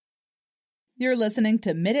You're listening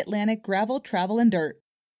to Mid-Atlantic Gravel, Travel, and Dirt.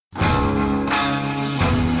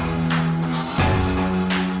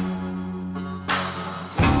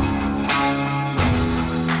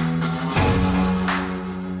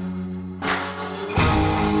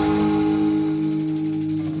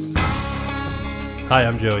 Hi,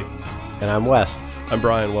 I'm Joey. And I'm Wes. I'm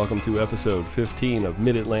Brian. Welcome to episode 15 of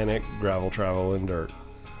Mid-Atlantic Gravel, Travel, and Dirt.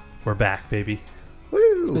 We're back, baby.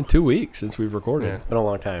 Woo! It's been 2 weeks since we've recorded. Yeah. It's been a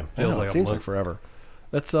long time. I know, Feels like it a seems month. like forever.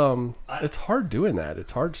 That's it's hard doing that.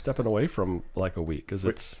 It's hard stepping away from like a week because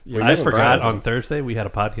it's. We I missed forgot Brian. on Thursday we had a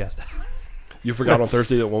podcast. You forgot on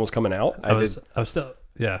Thursday that one was coming out. I was still,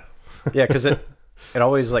 yeah. Yeah, because it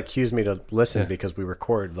always like cues me to listen Yeah. because we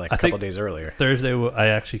record like I a couple think- days earlier. Thursday I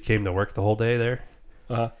actually came to work the whole day there,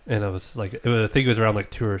 Uh-huh. and I was like, I think it was around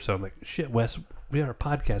like 2 or so. I'm like, shit, Wes, we had our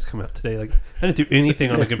podcast come out today. Like, I didn't do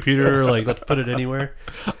anything on the computer. Like, let's put it anywhere.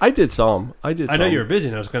 I did some. I know you were busy,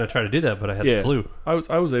 and I was going to try to do that, but I had the flu. I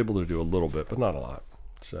was able to do a little bit, but not a lot.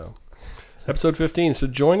 So, episode 15. So,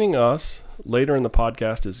 joining us later in the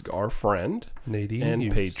podcast is our friend Nadine and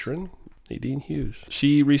Hughes. patron, Nadine Hughes.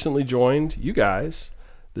 She recently joined you guys,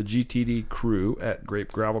 the GTD crew at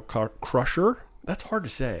Grape Gravel Crusher. That's hard to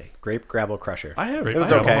say. Grape Gravel Crusher. I have Grape I have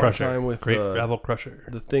Gravel a hard Crusher. time with Grape Gravel Crusher.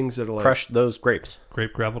 the things that are like Crush those grapes.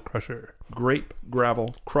 Grape Gravel Crusher. Grape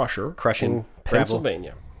Gravel Crusher Crushing in gravel.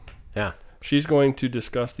 Pennsylvania. Yeah. She's going to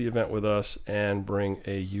discuss the event with us and bring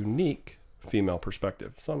a unique female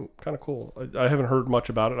perspective. So kind of cool. I haven't heard much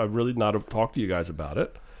about it. I've really not have talked to you guys about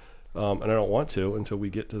it. And I don't want to until we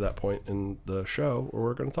get to that point in the show where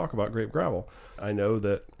we're going to talk about grape gravel. I know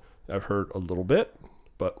that I've heard a little bit,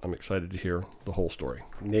 but I'm excited to hear the whole story.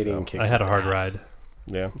 Nadine kicks I had a its hard ass. ride.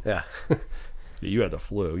 Yeah. Yeah. You had the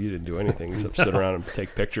flu. You didn't do anything except sit around and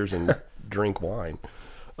take pictures and drink wine.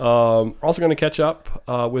 We're also going to catch up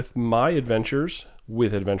with my adventures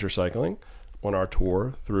with adventure cycling on our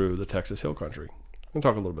tour through the Texas Hill Country. I'm going to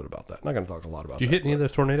talk a little bit about that. I'm not going to talk a lot about Did you that. hit any of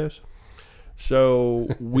those tornadoes? So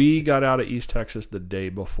we got out of East Texas the day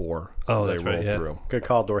before Oh, they that's right, rolled yeah. through. Good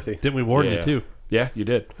call, Dorothy. Didn't we warn you Yeah. too? Yeah, you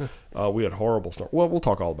did. We had horrible storm. Well, we'll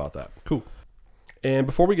talk all about that. Cool. And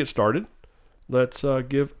before we get started, let's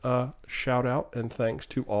give a shout out and thanks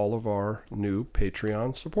to all of our new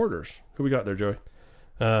Patreon supporters. Who we got there, Joey?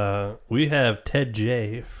 We have Ted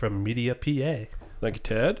J from Media PA. Thank you,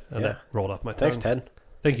 Ted. Oh, that rolled off my tongue. Thanks, Ted.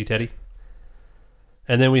 Thank you, Teddy.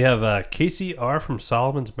 And then we have Casey R from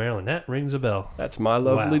Solomon's, Maryland. That rings a bell. That's my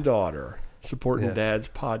lovely Wow. daughter supporting Yeah. Dad's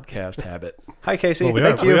podcast habit. Hi, Casey. Well,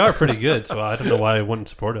 Thank you. we are pretty good, so I don't know why he wouldn't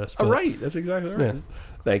support us. All but right, that's exactly right. Yeah.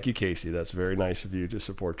 Thank you, Casey. That's very nice of you to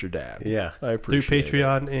support your dad. Yeah. I Through appreciate it.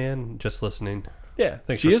 Patreon and just listening. Yeah,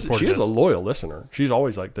 Thanks she for is. supporting She is a us. loyal listener. She's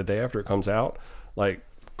always like the day after it comes out, like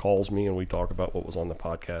calls me and we talk about what was on the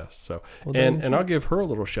podcast. So, Well, and then I'll give her a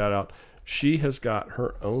little shout out. She has got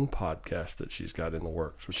her own podcast that she's got in the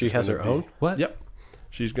works. Which She is has gonna her be- own? What? Yep.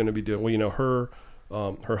 She's going to be doing. Well, you know,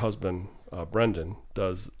 her husband Brendan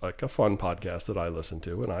does like a fun podcast that I listen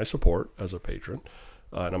to and I support as a patron.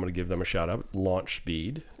 And I'm going to give them a shout out. Launch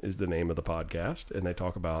Speed is the name of the podcast, and they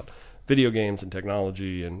talk about video games and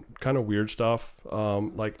technology and kind of weird stuff.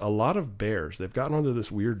 Like a lot of bears. They've gotten onto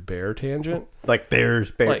this weird bear tangent. Like,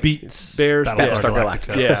 Bears, Like, Beats, Bears, Battlestar Battlestar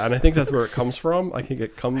Galactica. Yeah, and I think that's where it comes from. I think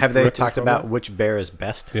it comes. have they directly talked from about it. which bear is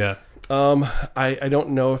best? Yeah. I don't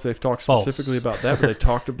know if they've talked False. specifically about that, but they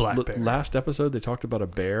talked Black about bear. last episode. They talked about a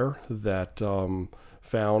bear that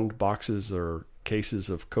found boxes or cases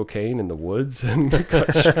of cocaine in the woods and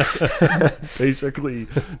basically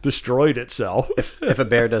destroyed itself. If a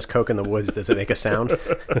bear does coke in the woods, does it make a sound?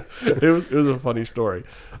 It was a funny story.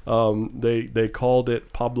 They called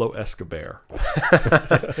it Pablo Escobar.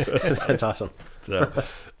 That's awesome.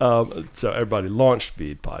 So everybody, Launch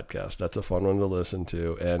Speed podcast. That's a fun one to listen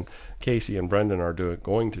to. And Casey and Brendan are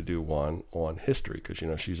going to do one on history because, you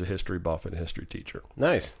know, she's a history buff and a history teacher.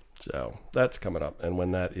 Nice. So that's coming up. And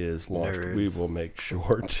when that is launched, Nerds. we will make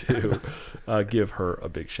sure to give her a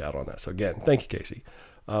big shout on that. So again, thank you, Casey.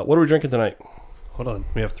 What are we drinking tonight? Hold on.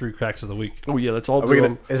 We have 3 cracks of the week. Oh, yeah, let's all Are do we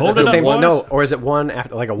them. gonna, is Hold it it the up, same one? boys. No, or is it one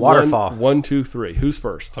after like a waterfall? 1, 2, 3. Who's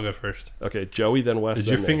first? I'll go first. Okay, Joey, then Wes. Is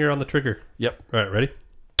then your me. finger on the trigger? Yep. All right, ready?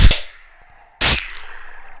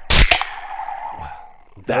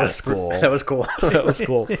 That's cool. That was cool. That was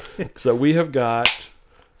cool. So we have got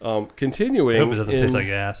I continuing. hope it doesn't in- taste like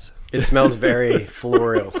ass. It smells very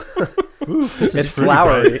floral. It's fruity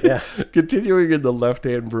flowery. Yeah. Continuing in the Left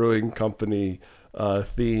Hand Brewing Company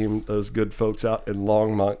theme, those good folks out in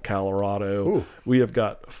Longmont, Colorado. Ooh. We have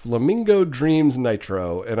got Flamingo Dreams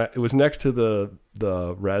Nitro, and it was next to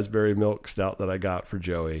the raspberry milk stout that I got for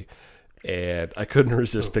Joey. and I couldn't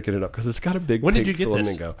resist picking it up because it's got a big. When did pink you get this?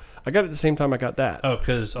 flamingo. I got it at the same time I got that. Oh,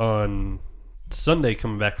 because on Sunday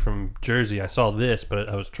coming back from Jersey, I saw this, but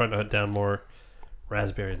I was trying to hunt down more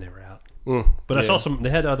raspberry, and they were out. But I saw some. They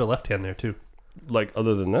had other left hand there too. Like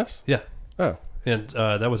other than this? Yeah. Oh, And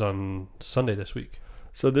that was on Sunday this week.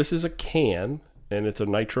 so this is a can, and it's a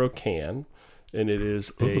nitro can, and it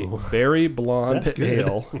is a berry blonde That's good.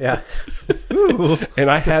 ale. Yeah. And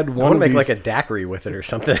I had I one want of to make these. like a daiquiri with it or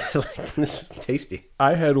something. Like, this is tasty.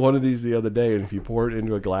 I had one of these the other day, and if you pour it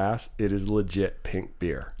into a glass, it is legit pink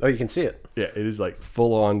beer. Oh, you can see it. Yeah, it is like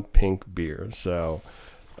full on pink beer. So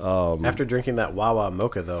After drinking that Wawa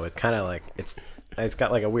mocha, though, it kind of like it's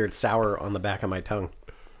got like a weird sour on the back of my tongue.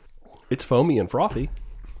 it's foamy and frothy,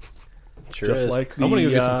 Sure just is. like the. I'm gonna go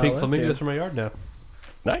get some pink left flamingos hand. from my yard now.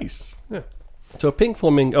 Nice. Yeah. So pink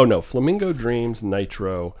flamingo. Oh no, Flamingo Dreams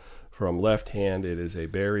Nitro from Left Hand. It is a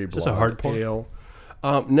berry blonde this a hard pour? ale.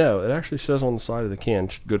 No, it actually says on the side of the can,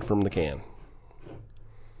 good from the can.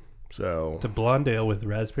 So It's a blonde ale with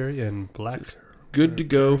raspberry and black. good to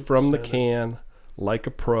go from the 30%. can, like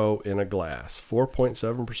a pro in a glass.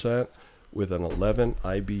 4.7% with an 11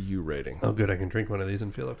 IBU rating. Oh, good. I can drink one of these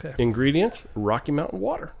and feel okay. Ingredients: Rocky Mountain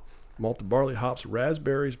water, malted barley, hops,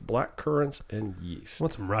 raspberries, black currants, and yeast. I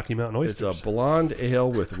want some Rocky Mountain It's oysters. a blonde ale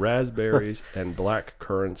with raspberries and black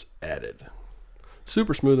currants added.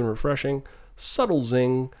 Super smooth and refreshing. Subtle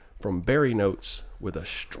zing from berry notes with a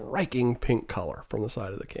striking pink color from the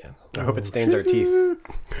side of the can. I hope it stains our teeth.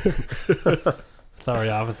 Sorry,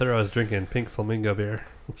 officer. I was drinking pink flamingo beer.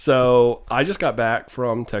 So I just got back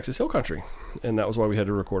from Texas Hill Country, and that was why we had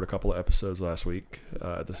to record a couple of episodes last week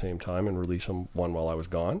at the same time and release one while I was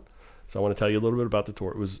gone. So I want to tell you a little bit about the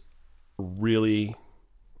tour. It was really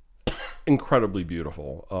incredibly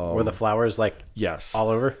beautiful. Were the flowers like Yes. all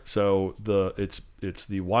over? So it's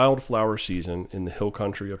the wildflower season in the hill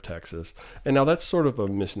country of Texas. And now that's sort of a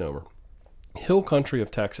misnomer. Hill country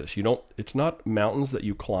of Texas. It's not mountains that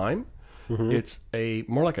you climb. It's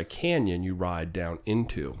more like a canyon you ride down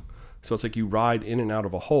into. So it's like you ride in and out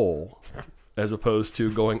of a hole as opposed to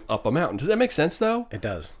going up a mountain. Does that make sense though? It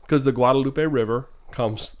does. Because the Guadalupe River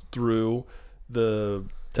comes through the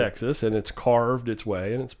Texas and it's carved its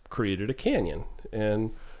way and it's created a canyon.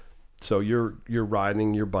 And so you're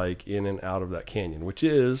riding your bike in and out of that canyon, which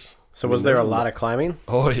is. So was there a lot of climbing?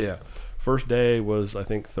 Oh yeah. First day was I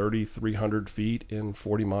think 3,300 feet in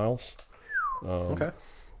 40 miles. Okay.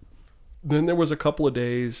 Then there was a couple of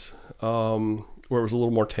days where it was a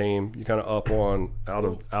little more tame. You kind of up on out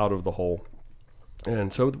of the hole,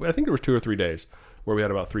 and so I think there was 2 or 3 days where we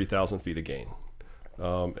had about 3,000 feet of gain.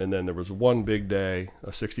 And then there was one big day,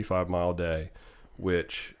 a 65-mile day,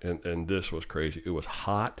 which and this was crazy. It was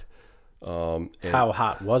hot. And How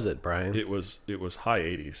hot was it, Brian? it was high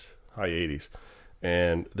 80s,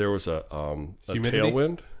 and there was a Humidity?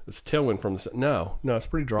 tailwind. It's a tailwind from the no, it's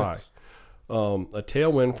pretty dry. A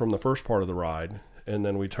tailwind from the first part of the ride, and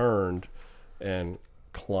then we turned and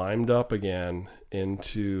climbed up again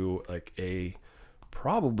into like a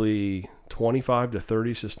probably 25 to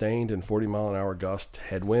 30 sustained and 40-mile-an-hour gust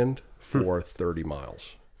headwind for 30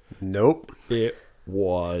 miles. Nope. It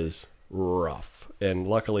was rough. And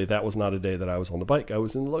luckily that was not a day that I was on the bike. I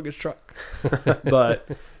was in the luggage truck. But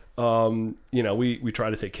we try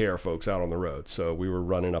to take care of folks out on the road. So we were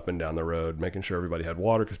running up and down the road, making sure everybody had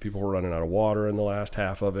water because people were running out of water in the last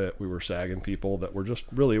half of it. We were sagging people that were just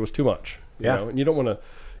really, it was too much. You know? And you don't want to,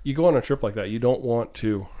 you go on a trip like that, you don't want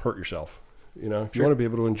to hurt yourself. You know, you want to be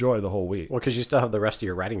able to enjoy the whole week. Well, because you still have the rest of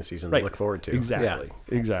your riding season to look forward to.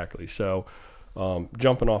 Exactly. So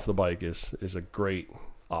jumping off the bike is a great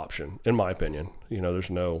option, in my opinion. You know,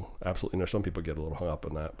 there's absolutely no, some people get a little hung up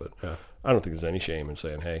on that, but I don't think there's any shame in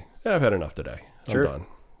saying, hey, I've had enough today. I'm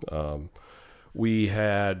done. We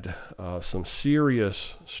had some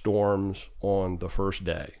serious storms on the first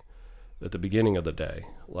day, at the beginning of the day,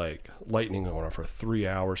 like lightning going on for 3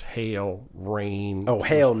 hours, hail, rain. Oh,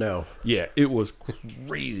 hail no. Yeah, it was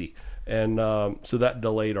crazy. And so that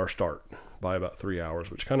delayed our start by about 3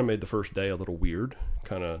 hours, which kind of made the first day a little weird,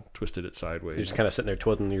 kind of twisted it sideways. You're just kind of sitting there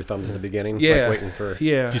twiddling your thumbs in the beginning, Yeah. like waiting for...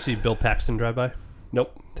 Yeah. Did you see Bill Paxton drive by?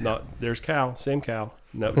 Nope. Not. There's Cal. Same Cal.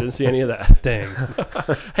 No, didn't see any of that. Dang.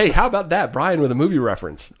 Hey, how about that? Brian with a movie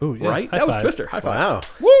reference. Ooh, yeah. Right? High That was five. Twister. High five.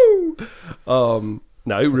 Wow. Woo!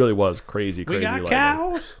 No, it really was crazy lightning.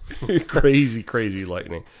 cows. crazy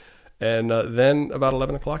lightning. And then about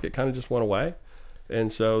 11 o'clock, it kind of just went away.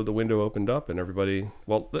 And so the window opened up and everybody,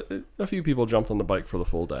 a few people jumped on the bike for the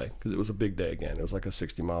full day because it was a big day again. It was like a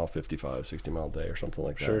 60-mile day or something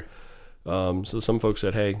like that. Sure. So some folks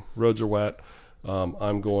said, hey, roads are wet.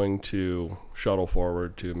 I'm going to shuttle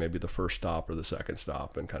forward to maybe the first stop or the second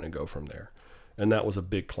stop and kind of go from there. And that was a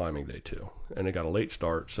big climbing day too. And it got a late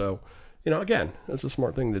start. So, again, that's a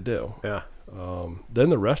smart thing to do. Yeah. Then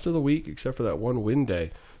the rest of the week, except for that one wind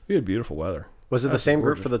day, we had beautiful weather. Was it the same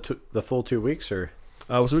group for the full 2 weeks, or?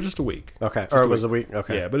 So it was just a week. Okay. Or it was a week.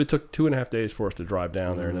 Okay. Yeah, but it took 2.5 days for us to drive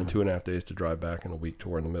down there, and then 2.5 days to drive back, and a week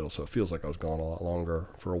tour in the middle. So it feels like I was gone a lot longer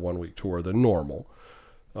for a 1 week tour than normal.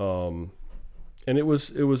 And it was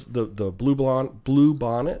the blue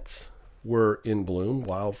bonnets were in bloom,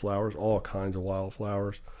 wildflowers, all kinds of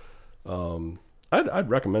wildflowers. I'd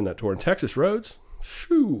recommend that tour. And Texas roads,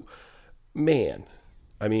 shoo, man,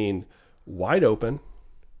 I mean, wide open.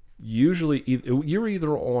 Usually, you're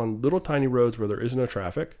either on little tiny roads where there is no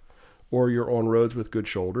traffic, or you're on roads with good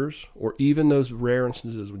shoulders, or even those rare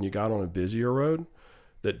instances when you got on a busier road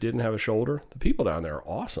that didn't have a shoulder. The people down there are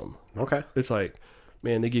awesome. Okay. It's like,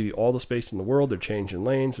 man, they give you all the space in the world. They're changing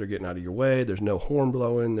lanes. They're getting out of your way. There's no horn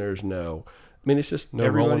blowing. It's just No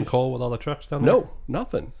rolling coal with all the trucks down there? No,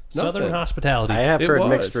 nothing. Southern hospitality. I have It heard was.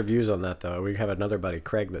 mixed reviews on that, though. We have another buddy,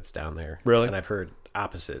 Craig, that's down there. Really? And I've heard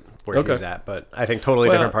opposite where Okay. he's at, but I think totally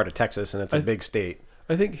different part of Texas, and it's a big state.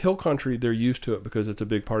 I think hill country, they're used to it because it's a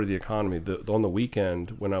big part of the economy. On the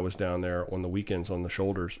weekend, when I was down there, on the weekends on the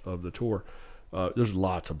shoulders of the tour, there's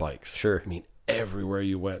lots of bikes. Sure. I mean, everywhere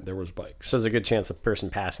you went, there was bikes. So there's a good chance a person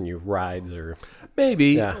passing you rides or... Maybe,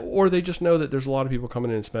 Yeah. or they just know that there's a lot of people coming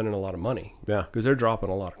in and spending a lot of money. Yeah. Because they're dropping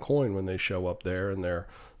a lot of coin when they show up there, and they're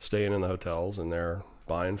staying in the hotels, and they're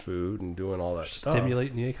buying food and doing all that stuff.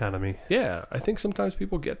 Stimulating the economy. Yeah, I think sometimes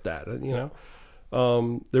people get that,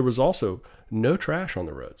 There was also no trash on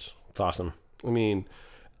the roads. It's awesome. I mean,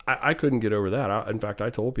 I couldn't get over that. In fact, I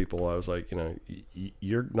told people, I was like,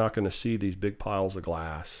 you're not going to see these big piles of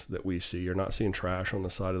glass that we see. You're not seeing trash on the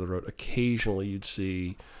side of the road. Occasionally you'd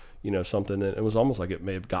see, something that it was almost like it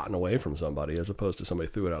may have gotten away from somebody as opposed to somebody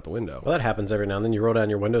threw it out the window. Well, that happens every now and then. You roll down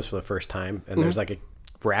your windows for the first time, and there's like a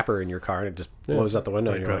wrapper in your car, and it just blows out the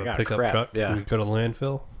window, and you're Drive like, a oh, pickup crap. truck. Yeah. We go to the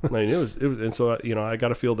landfill. I mean, it was, and so, I got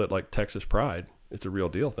to feel that like Texas pride, it's a real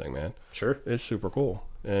deal thing, man. Sure. It's super cool.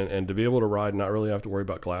 And to be able to ride and not really have to worry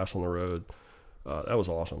about glass on the road, that was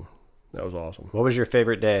awesome. That was awesome. What was your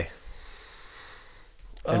favorite day?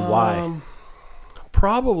 And why?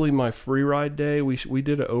 Probably my free ride day. We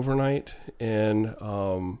did it overnight, and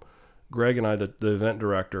Greg and I, the event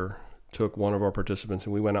director, took one of our participants,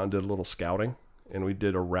 and we went out and did a little scouting, and we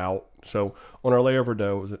did a route. So on our layover day,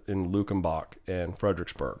 it was in Lukenbach and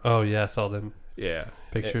Fredericksburg. Oh, yeah, I saw them Yeah.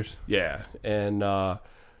 pictures. And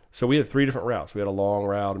so we had 3 different routes. We had a long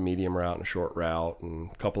route, a medium route, and a short route.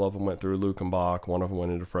 And a couple of them went through Lukenbach. One of them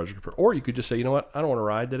went into Fredericksburg. Or you could just say, you know what? I don't want to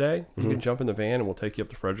ride today. You can jump in the van and we'll take you up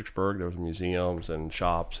to Fredericksburg. There was museums and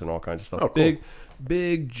shops and all kinds of stuff. Oh, cool.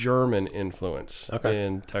 Big German influence Okay.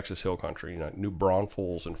 in Texas Hill Country. New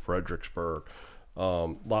Braunfels and Fredericksburg.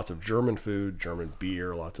 Lots of German food, German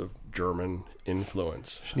beer, lots of German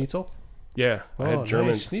influence. Schnitzel? Yeah, I Oh, had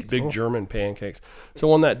nice. big Cool. German pancakes.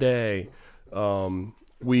 So on that day,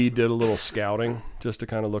 we did a little scouting just to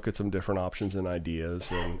kind of look at some different options and ideas,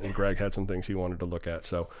 and Greg had some things he wanted to look at.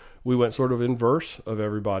 So we went sort of in verse of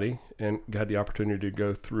everybody and had the opportunity to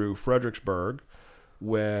go through Fredericksburg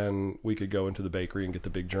when we could go into the bakery and get the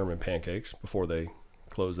big German pancakes before they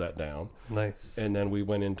closed that down. Nice. And then we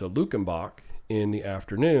went into Lukenbach in the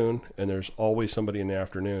afternoon, and there's always somebody in the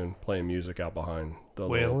afternoon playing music out behind the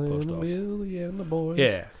little Wailing post office. Willie and the boys.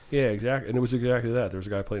 Yeah, exactly. And it was exactly that. There was a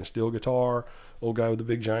guy playing steel guitar, old guy with a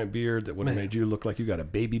big giant beard that would have made you look like you got a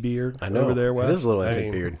baby beard. I know. Over there, Wes. It is a little I epic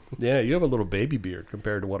mean, beard. Yeah, you have a little baby beard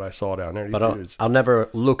compared to what I saw down there. These But dudes. I'll never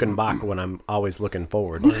looking back when I'm always looking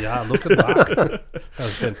forward. Yeah, look at that. That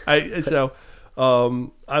was good.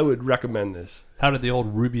 I would recommend this. How did the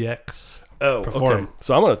old Ruby X Oh, perform? okay.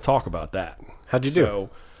 So I'm going to talk about that. How'd you do?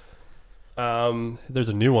 So, There's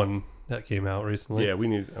a new one that came out recently. yeah, I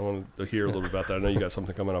want to hear a little bit about that. I know you got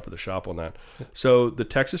something coming up at the shop on that. So the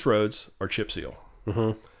Texas roads are chip seal.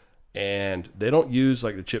 Mm-hmm. And they don't use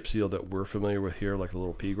like the chip seal that we're familiar with here, like the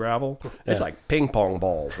little pea gravel. It's like ping pong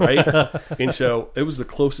balls, right? And so it was the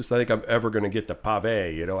closest I think I'm ever going to get to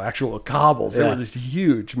pave, actual cobbles. It Yeah. was this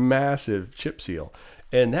huge, massive chip seal.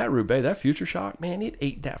 And that Roubaix, that Future Shock, man, it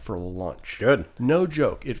ate that for lunch. Good. No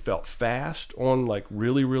joke. It felt fast on like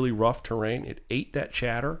really, really rough terrain. It ate that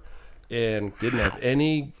chatter and didn't have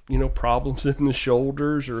any, problems in the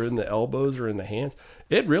shoulders or in the elbows or in the hands.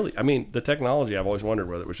 It really, the technology, I've always wondered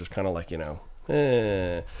whether it was just kind of like,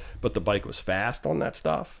 but the bike was fast on that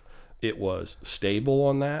stuff. it was stable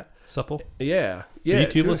on that. Supple. Yeah. You to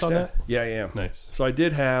tubeless an on extent. Yeah, I am. Nice. So I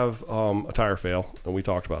did have a tire fail, and we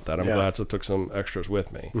talked about that. I'm Yeah. glad, so I took some extras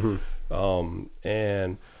with me.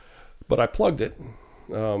 But I plugged it.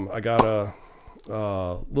 I got a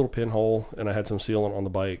little pinhole, and I had some sealant on the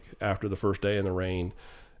bike after the first day in the rain.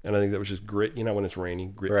 And I think that was just grit. You know, when it's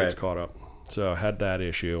raining, grit gets caught up. So I had that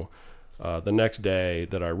issue. The next day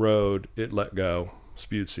that I rode, it let go,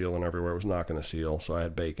 spewed sealant everywhere. It was not going to seal. So I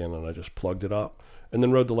had bacon, and I just plugged it up, and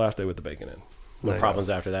then rode the last day with the bacon in. No problems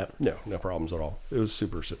after that. No problems at all. It was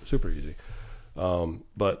super easy.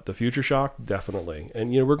 But the Future Shock, definitely.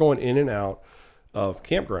 And, we're going in and out of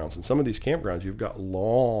campgrounds. And some of these campgrounds, you've got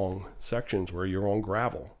long sections where you're on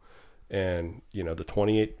gravel. And, the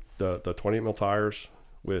 28 mil tires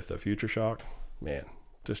with a Future Shock, man,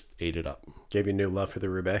 just ate it up. Gave you new love for the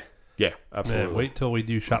Roubaix. Yeah, absolutely. Man, wait till we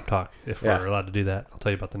do shop talk if we're allowed to do that. I'll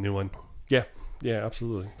tell you about the new one. Yeah,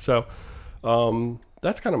 absolutely. So,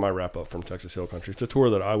 that's kind of my wrap up from Texas Hill Country. It's a tour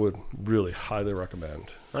that I would really highly recommend.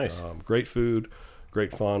 Nice. Great food,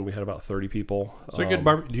 great fun. We had about 30 people. So good.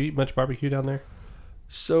 Do you eat much barbecue down there?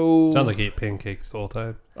 So sounds like you ate pancakes the whole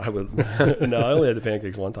time. I would. No, I only had the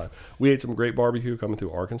pancakes one time. We ate some great barbecue coming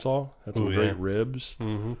through Arkansas. Had some great ribs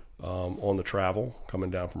on the travel coming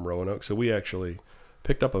down from Roanoke. So we actually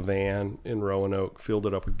picked up a van in Roanoke, filled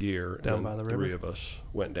it up with gear, down and by the river. 3 of us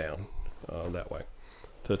went down that way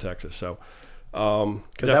to Texas. So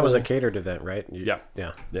because that was a catered event, right? Yeah,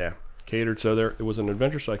 catered. So it was an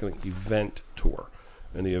adventure cycling event tour,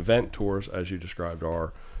 and the event tours, as you described,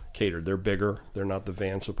 are catered. They're bigger. They're not the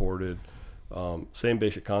van supported. Same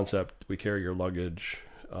basic concept. We carry your luggage,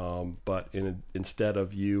 but instead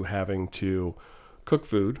of you having to cook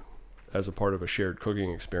food as a part of a shared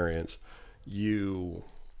cooking experience,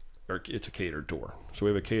 it's a catered tour. So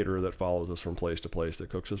we have a caterer that follows us from place to place, that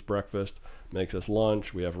cooks us breakfast, makes us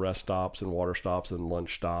lunch. We have rest stops and water stops and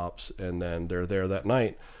lunch stops, and then they're there that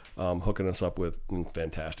night hooking us up with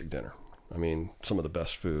fantastic dinner. I mean, some of the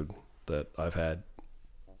best food that I've had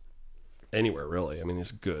anywhere, really. I mean,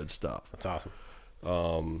 it's good stuff. That's awesome.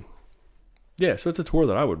 So it's a tour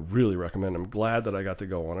that I would really recommend. I'm glad that I got to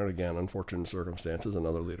go on it. Again, unfortunate circumstances.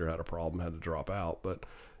 Another leader had a problem, had to drop out, but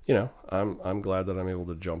I'm glad that I'm able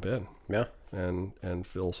to jump in. Yeah. And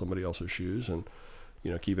fill somebody else's shoes and,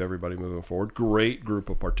 keep everybody moving forward. Great group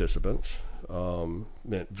of participants.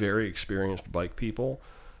 Very experienced bike people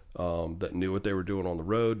that knew what they were doing on the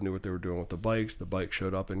road, knew what they were doing with the bikes. The bike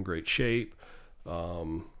showed up in great shape.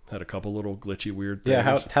 Had a couple little glitchy, weird things.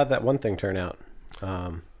 Yeah, how'd that one thing turn out?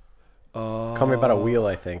 Call me about a wheel,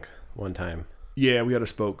 I think, one time. Yeah, we had a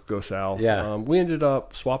spoke go south. Yeah. We ended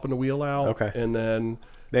up swapping the wheel out. Okay. And then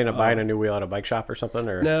they ended up buying a new wheel at a bike shop or something?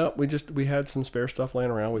 Or no, we had some spare stuff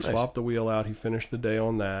laying around. We swapped the wheel out. He finished the day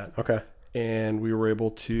on that. Okay. And we were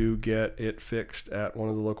able to get it fixed at one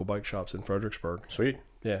of the local bike shops in Fredericksburg. Sweet.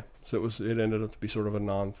 Yeah. So it ended up to be sort of a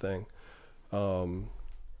non-thing.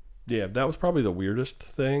 Yeah, that was probably the weirdest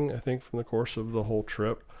thing, I think, from the course of the whole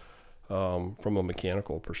trip. From a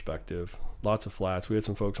mechanical perspective, lots of flats. We had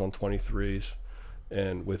some folks on 23s,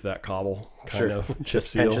 and with that cobble kind of chip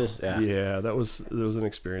seal. Pinches, yeah, there was an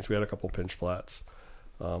experience. We had a couple pinch flats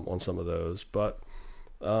on some of those, but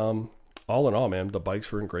all in all, man, the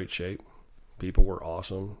bikes were in great shape. People were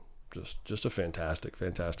awesome. Just a fantastic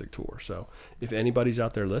tour. So if anybody's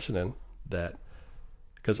out there listening,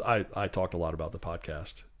 because I talked a lot about the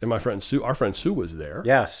podcast, and our friend Sue was there.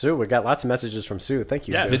 Yeah, Sue. We got lots of messages from Sue. Thank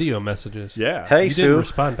you, Sue. Video messages. Yeah. Hey, You Sue. didn't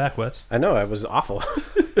respond back, Wes. I know, it was awful.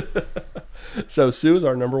 So Sue is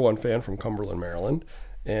our number one fan from Cumberland, Maryland,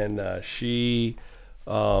 and she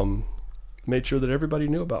made sure that everybody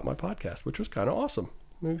knew about my podcast, which was kind of awesome.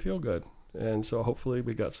 Made me feel good. And so hopefully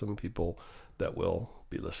we got some people that will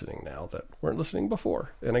be listening now that weren't listening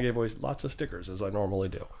before. And I gave away lots of stickers, as I normally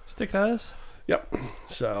do. Stick us. Yep.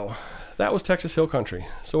 So that was Texas Hill Country.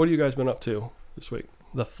 So what have you guys been up to this week?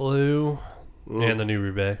 The flu and the new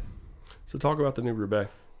Roubaix. So talk about the new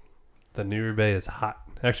Roubaix. The new Roubaix is hot.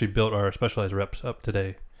 Actually built our Specialized reps up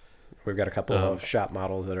today. We've got a couple of shop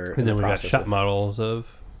models that are And then we we got shop models of,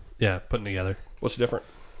 putting together. What's different?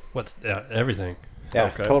 Everything. Yeah,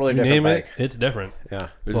 Okay. totally You different name bike. it, it's different. Yeah.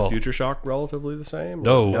 Is the Future Shock relatively the same?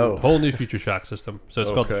 No, whole new Future Shock system. So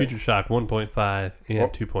it's called the Okay. Future Shock 1.5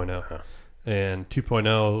 and 2.0. And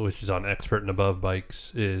 2.0, which is on expert and above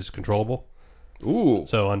bikes, is controllable. Ooh.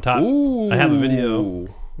 So on top, Ooh. I have a video.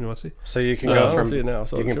 You want to see? So you can No, I go don't from see it now,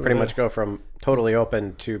 so you can show pretty me. much go from totally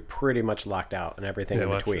open to pretty much locked out and everything in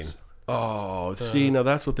watch between. this. Oh, see, now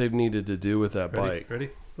that's what they've needed to do with that bike. Ready?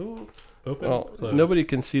 Ooh, open. Well, close. nobody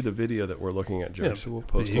can see the video that we'll look at, Joe. Yeah, so we'll but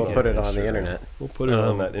post you it. can. We'll put it on the internet. We'll put it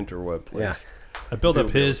on that interweb place. Yeah. I built up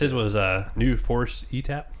his. His was a new Force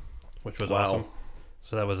E-Tap, which was awesome.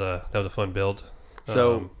 So that was a fun build.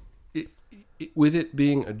 So, with it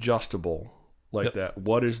being adjustable like that,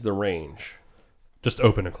 what is the range? Just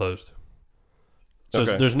open and closed. So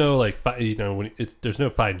there's no there's no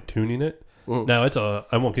fine tuning it. Now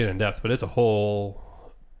I won't get in depth, but it's a whole.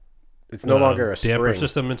 It's no longer a damper spring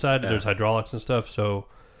system inside. Yeah. There's hydraulics and stuff, so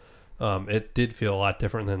it did feel a lot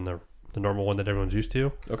different than the normal one that everyone's used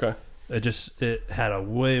to. Okay. It had a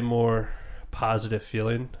way more positive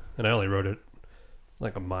feeling, and I only rode it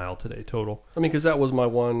like a mile today total. I mean, because that was my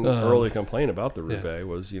one early complaint about the Roubaix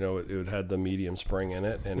was, it had the medium spring in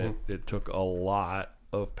it, and it took a lot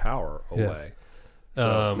of power away. Yeah.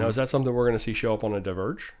 So now, is that something we're going to see show up on a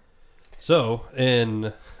Diverge? So,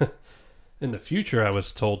 in the future, I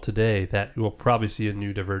was told today that we'll probably see a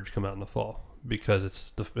new Diverge come out in the fall because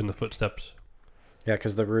it's in the footsteps. Yeah,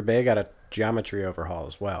 because the Roubaix got a geometry overhaul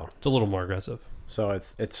as well. It's a little more aggressive. So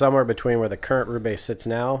it's somewhere between where the current Roubaix sits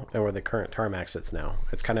now and where the current Tarmac sits now.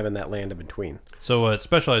 It's kind of in that land in between. So what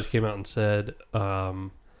Specialized came out and said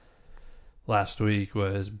last week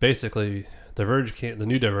was basically the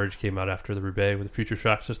new Diverge came out after the Roubaix with a Future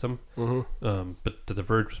Shock system. Mm-hmm. But the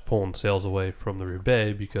Diverge was pulling sales away from the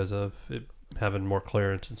Roubaix because of it having more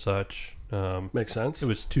clearance and such. Makes sense. It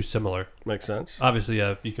was too similar. Makes sense. Obviously,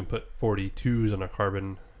 you can put 42s on a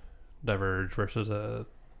carbon Diverge versus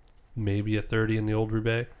maybe a 30 in the old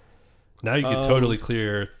Roubaix. Now you can totally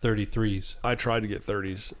clear 33s. I tried to get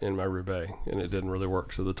 30s in my Roubaix, and it didn't really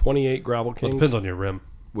work. So the 28 Gravel Kings... Well, it depends on your rim.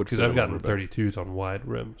 Because I've gotten 32s on wide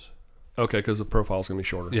rims. Okay, because the profile's going to be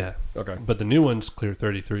shorter. Yeah. Okay. But the new ones clear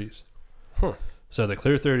 33s. Huh. So the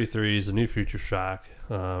clear 33s, the new Future Shock,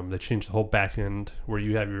 they changed the whole back end where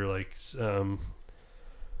you have your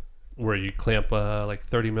where you clamp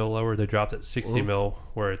 30 mil lower. They dropped it 60 mil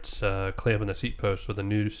where it's clamping the seat post with a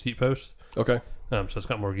new seat post. Okay. So it's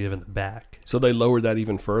got more give in the back. So they lowered that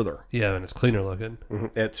even further. Yeah, and it's cleaner looking.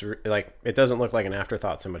 Mm-hmm. It's it doesn't look like an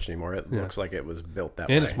afterthought so much anymore. It looks like it was built that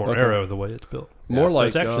way. And it's more aero the way it's built. So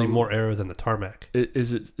it's actually more aero than the Tarmac.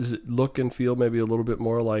 Is it look and feel maybe a little bit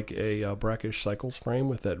more like a Brackish Cycles frame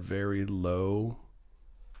with that very low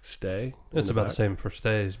stay? It's about the same for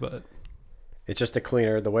stays, but it's just a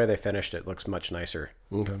cleaner. The way they finished it looks much nicer.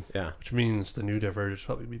 Okay. Yeah. Which means the new Diverge will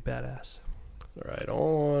probably be badass. Right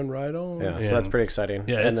on. Yeah, so that's pretty exciting.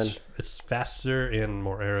 Yeah, it's faster and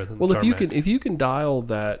more aero than the Tarmac. if you can dial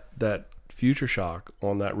that Future Shock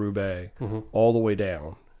on that Roubaix all the way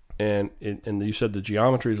down, and you said the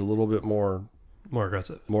geometry is a little bit more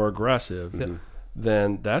aggressive,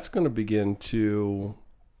 then that's going to begin to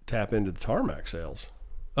tap into the Tarmac sales.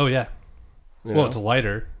 Oh yeah. Well, it's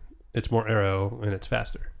lighter, it's more aero, and it's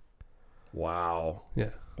faster. Wow.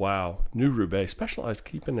 Yeah. Wow. New Roubaix, Specialized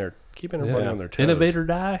keeping everybody on their toes. Innovator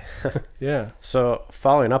die. Yeah. So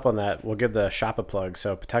following up on that, we'll give the shop a plug.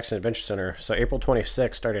 So Patuxent Adventure Center. So April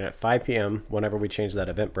 26th, starting at 5 p.m. Whenever we change that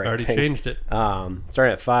Eventbrite. I already changed it.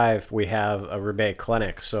 Starting at 5, we have a Roubaix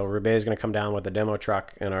clinic. So Roubaix is going to come down with a demo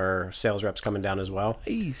truck, and our sales reps coming down as well.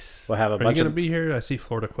 Nice. We'll have a bunch. Are you going to be here? I see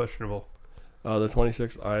Florida questionable. The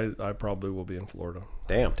 26th, I probably will be in Florida.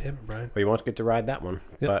 Damn it, Brian. Well, you won't get to ride that one,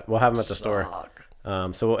 but we'll have them at the store.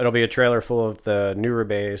 So it'll be a trailer full of the new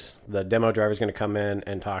Roubaix. The demo driver is going to come in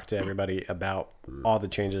and talk to everybody about all the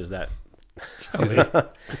changes that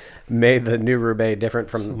made the new Roubaix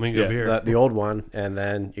different from the old one. And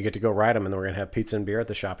then you get to go ride them, and then we're going to have pizza and beer at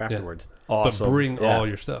the shop afterwards. Yeah. Awesome. But bring all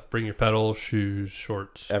your stuff. Bring your pedals, shoes,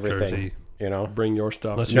 shorts, everything. Jersey. Bring your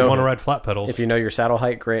stuff. Unless you want to ride flat pedals. If you know your saddle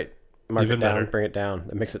height, great. Mark it down, bring it down.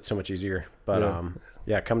 It makes it so much easier. But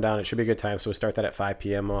come down. It should be a good time. So we start that at 5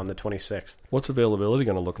 p.m. on the 26th. What's availability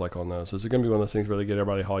going to look like on those? Is it going to be one of those things where they get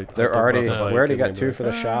everybody hyped? We already got 2 for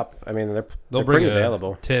the shop. I mean, they're pretty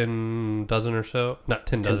available. 10 dozen or so. Not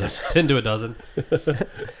 10 dozen. 10 to a dozen.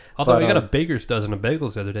 Although we got a baker's dozen of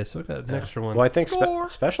bagels the other day, so we got an extra one. Well, I think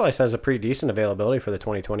Specialized has a pretty decent availability for the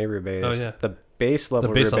 2020 Roubaix. Oh, yeah. The base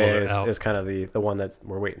level Roubaix is kind of the one that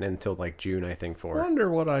we're waiting until like June, I think, for. I wonder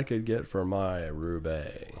what I could get for my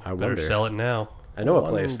Roubaix. I better sell it now. I know a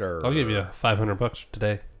place. I'll give you $500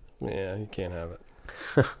 today. Yeah, you can't have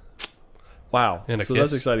it. Wow. So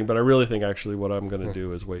that's exciting, but I really think actually what I'm going to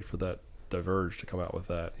do is wait for that Diverge to come out with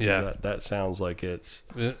that. Yeah. That sounds like it's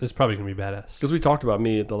probably going to be badass. Because we talked about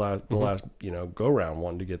me at the last go round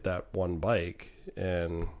wanting to get that one bike,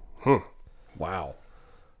 and wow.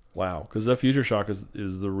 Because that Future Shock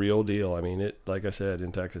is the real deal. I mean, it, like I said,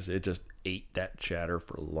 in Texas, it just ate that chatter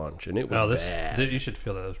for lunch, and it was bad. You should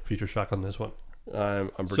feel that Future Shock on this one. I'm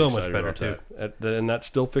pretty so excited much better about that. And that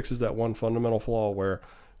still fixes that one fundamental flaw where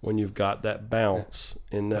when you've got that bounce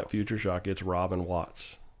in that Future Shock, it's Robin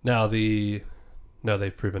Watts. Now, the No,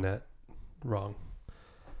 they've proven that wrong.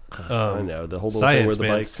 I know the whole little science, thing where the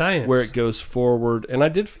man, bike, science. where it goes forward, and I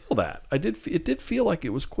did feel that. It did feel like it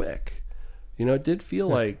was quick. It did feel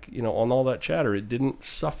like on all that chatter, it didn't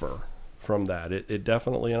suffer from that. It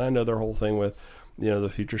definitely, and I know their whole thing with, the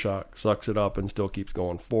Future Shock sucks it up and still keeps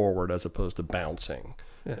going forward as opposed to bouncing,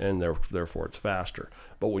 and therefore it's faster.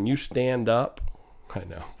 But when you stand up, I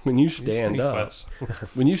know when you stand up,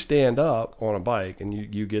 when you stand up on a bike and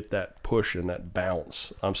you get that push and that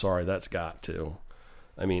bounce, I'm sorry, that's got to.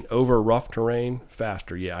 I mean, over rough terrain,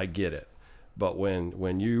 faster, yeah, I get it. But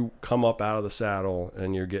when you come up out of the saddle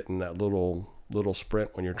and you're getting that little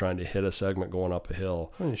sprint when you're trying to hit a segment going up a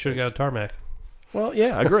hill. Well, you should have got a tarmac. Well,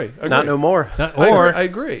 yeah, I agree. Not no more. I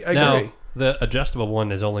agree. Now, the adjustable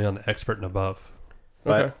one is only on the Expert and above.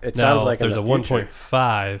 But Okay. it sounds Now, like in there's the a future-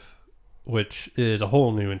 1.5, which is a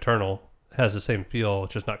whole new internal. Has the same feel,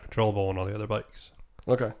 it's just not controllable on all the other bikes.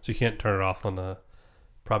 Okay. So you can't turn it off on the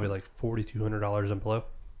probably like $4,200 and below.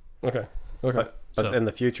 Okay. But So- in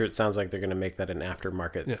the future, it sounds like they're going to make that an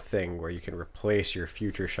aftermarket Yeah. thing where you can replace your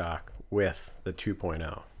Future Shock with the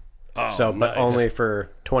 2.0. Oh, So, but nice. only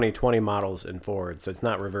for 2020 models and forward. So it's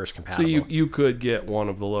not reverse So compatible. you could get one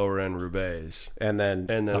of the lower end Roubaix and then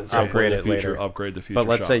at some point upgrade in it the future, later. upgrade the Future But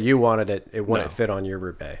let's Shock. say you wanted it, it wouldn't No. fit on your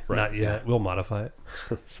Roubaix. Not yet. We'll modify it.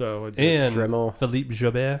 So And Dremel. Philippe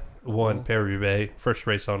Jobert won Paris-Roubaix. First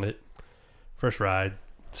race on it. First ride.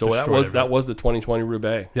 so that destroyed was the 2020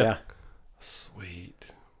 Roubaix. Yep. Yeah.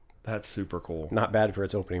 Sweet. That's super cool. Not bad for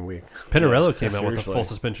its opening week. Pinarello came out with a seriously. full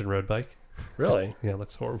suspension road bike. Really? Yeah, it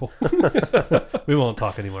looks horrible. We won't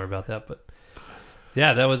talk anymore about that, but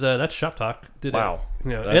yeah, that was that's Shop Talk. Did Wow. it,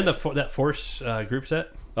 and That's- that Force group set,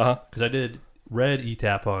 Uh-huh. because I did Red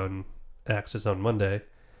ETAP on Axis on Monday,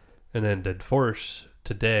 and then did Force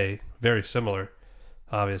today. Very similar,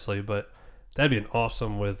 obviously, but that'd be an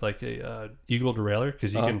awesome with like a Eagle derailleur,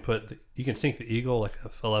 because you can you can sync the Eagle like a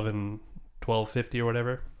 1250 or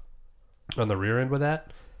whatever on the rear end with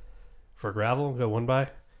that for gravel. Go one by.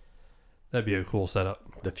 That'd be a cool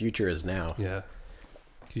setup. The future is now. Yeah.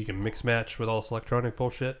 You can mix match with all this electronic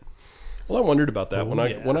bullshit. Well, I wondered about that when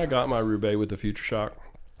yeah. I got my Roubaix with the Future Shock,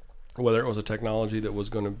 whether it was a technology that was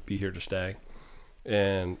going to be here to stay,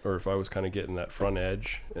 or if I was kind of getting that front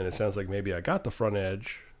edge. And it sounds like maybe I got the front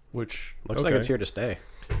edge, which Looks like it's here to stay.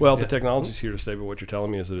 Well, the Yeah. technology's here to stay, but what you're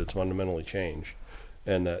telling me is that it's fundamentally changed,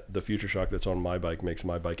 and that the Future Shock that's on my bike makes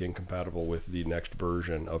my bike incompatible with the next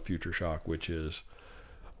version of Future Shock, which is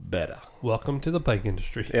better. Welcome to the bike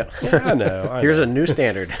industry. Yeah. Yeah, I know. Here's a new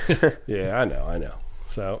standard. Yeah, I know.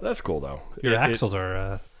 So that's cool though. Your It- axles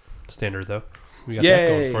are standard, though. We got Yay. that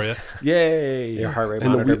going for you. Yay! Your heart rate And the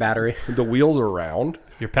monitor wheel- battery. The wheels are round.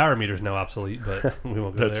 Your power meter's now obsolete, but we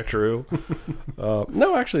won't go That's there. true.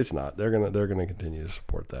 No, actually, it's not. They're gonna continue to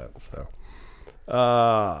support that. So,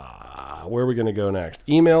 where are we gonna go next?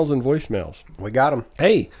 Emails and voicemails. We got him.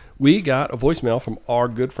 Hey, we got a voicemail from our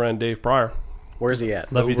good friend Dave Pryor. Where's he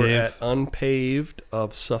at? Love you, over Dave. at Unpaved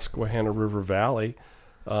of Susquehanna River Valley.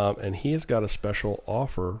 And he has got a special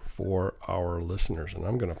offer for our listeners. And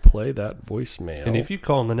I'm going to play that voicemail. And if you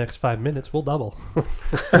call in the next 5 minutes, we'll double.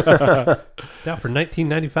 Now for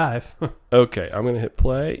 $19.95. Okay, I'm going to hit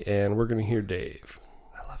play, and we're going to hear Dave.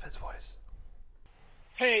 I love his voice.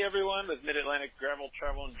 Hey everyone, with Mid-Atlantic Gravel,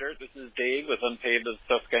 Travel, and Dirt, this is Dave with Unpaved of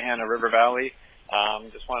Susquehanna River Valley.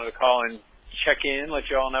 Just wanted to call and check in, let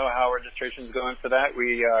you all know how registration's going for that.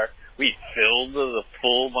 We filled the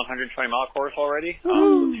full 120-mile course already.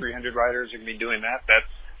 300 riders are going to be doing that. That's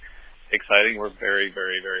exciting. We're very,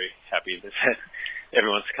 very, very happy that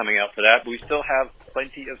everyone's coming out for that. But we still have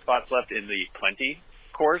plenty of spots left in the Plenty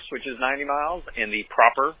course, which is 90 miles, and the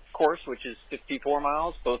Proper course, which is 54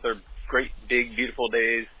 miles. Both are great, big, beautiful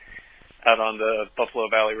days out on the Buffalo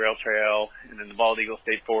Valley Rail Trail and in the Bald Eagle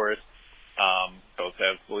State Forest. Both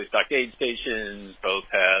have fully stocked aid stations. Both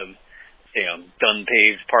have, done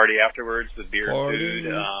paved party afterwards with beer and food.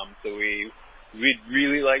 So we'd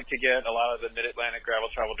really like to get a lot of the Mid-Atlantic Gravel,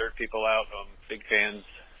 Travel, Dirt people out. Big fans.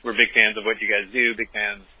 We're big fans of what you guys do. Big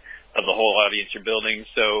fans of the whole audience you're building.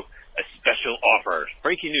 So a special offer,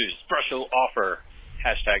 breaking news, special offer,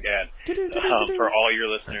 hashtag ad, for all your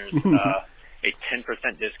listeners, a 10%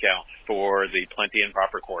 discount for the Plenty and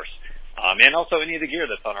Proper course. And also any of the gear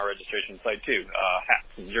that's on our registration site too, hats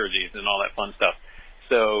and jerseys and all that fun stuff.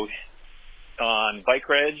 So on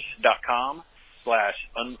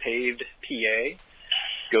bikereg.com/unpavedpa,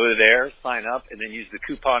 go to there, sign up, and then use the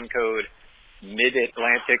coupon code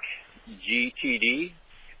MidAtlanticGTD,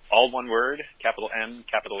 all one word, capital M,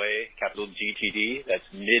 capital A, capital GTD. That's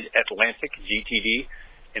Mid-Atlantic GTD,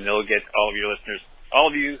 and they'll get all of your listeners, all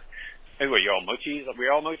of you Anyway, you're all mochis.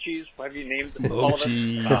 We're all mochis. Why have you named all of us?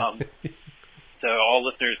 Mochi. So all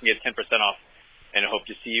listeners can get 10% off. And I hope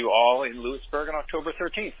to see you all in Lewisburg on October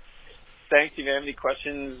 13th. Thanks. If you have any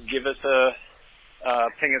questions, give us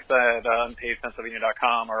ping us at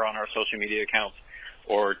unpaidpennsylvania.com or on our social media accounts,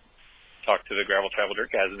 or talk to the Gravel Travel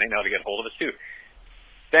Dirt guys, and they know how to get a hold of us too.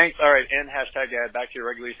 Thanks. All right, and hashtag ad. Back to your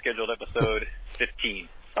regularly scheduled episode 15.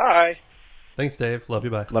 Bye. Thanks, Dave. Love you.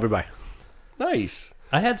 Bye. Love you. Bye. Nice.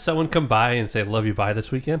 I had someone come by and say "love you, bye"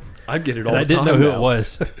 this weekend. I get it all And I the didn't time know who now. it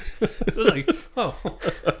was. It was like, oh,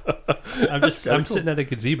 I'm sitting at a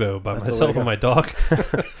gazebo by That's the myself way to and my dog,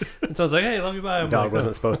 and so I was like, "Hey, love you, bye." I'm Dog like,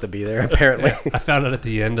 wasn't supposed to be there, apparently. I found out at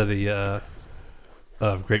the end of the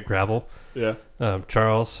Great Gravel. Yeah.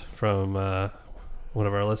 Charles from one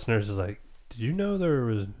of our listeners is like, "Did you know there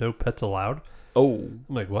was no pets allowed?" Oh. I'm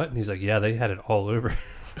like, "What?" And he's like, "Yeah, they had it all over."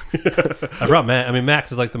 I brought Max. I mean,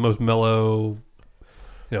 Max is like the most mellow,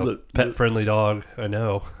 pet-friendly dog I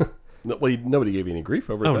know. No, well, nobody gave you any grief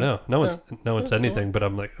over Oh that. no one said anything. But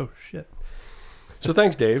I'm like, oh shit. So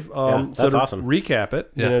thanks, Dave. That's so to awesome. recap it,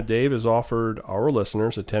 Yeah. Dave has offered our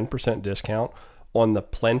listeners a 10% discount on the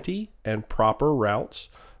Plenty and Proper routes,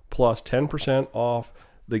 plus 10% off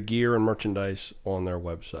the gear and merchandise on their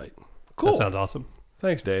website. Cool. That sounds awesome.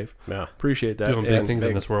 Thanks, Dave. Yeah. Appreciate that. Doing big And- things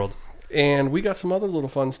in this world. And we got some other little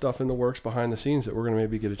fun stuff in the works behind the scenes that we're going to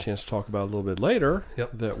maybe get a chance to talk about a little bit later. Yep.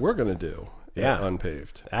 That we're going to do. Yeah. At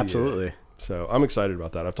Unpaved. Absolutely. PA. So I'm excited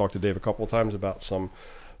about that. I've talked to Dave a couple of times about some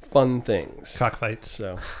fun things. Cockfights.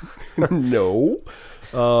 So no.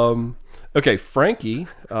 Okay, Frankie,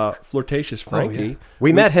 Flirtatious Frankie. yeah.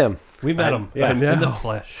 We met him. We met him yeah. in the know.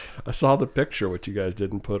 flesh. I saw the picture, which you guys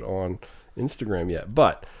didn't put on Instagram yet.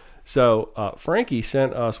 But so Frankie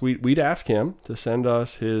sent us, we'd asked him to send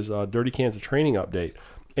us his Dirty Kansas training update.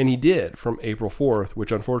 And he did from April 4th,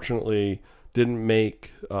 which unfortunately didn't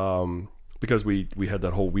make, because we had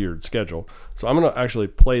that whole weird schedule. So I'm going to actually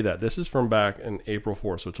play that. This is from back in April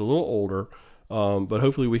 4th, so it's a little older. But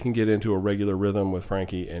hopefully we can get into a regular rhythm with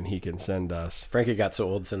Frankie and he can send us. Frankie got so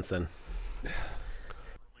old since then.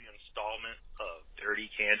 Installment of Dirty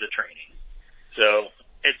Kansas training. So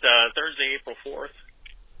it's Thursday, April 4th,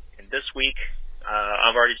 and this week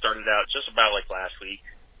I've already started out just about like last week.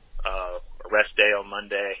 A rest day on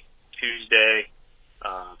Monday, Tuesday,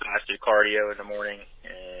 fasted cardio in the morning,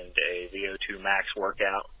 and a VO2 max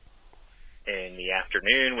workout in the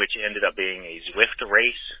afternoon, which ended up being a Zwift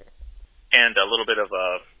race, and a little bit of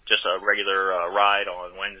just a regular ride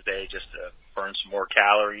on Wednesday just to burn some more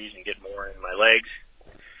calories and get more in my legs.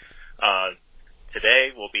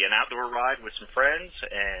 Today will be an outdoor ride with some friends,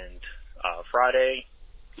 and Friday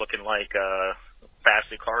looking like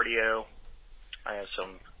fasted cardio. I have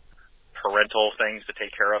some parental things to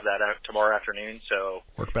take care of that tomorrow afternoon, so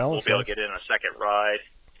Work we'll balance. be able to get in a second ride.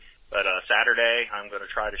 But Saturday, I'm going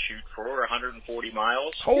to try to shoot for 140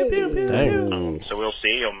 miles. Dang. So we'll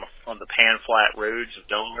see on the pan flat roads of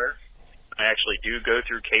Delaware. I actually do go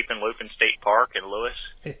through Cape and Lopen State Park in Lewis.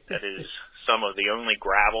 That is some of the only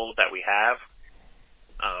gravel that we have.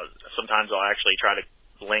 Sometimes I'll actually try to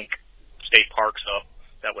link state parks up.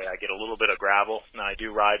 That way I get a little bit of gravel. Now I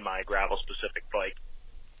do ride my gravel-specific bike.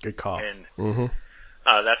 Good call. And Mm-hmm.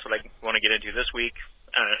 that's what I want to get into this week.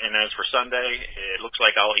 And as for Sunday, it looks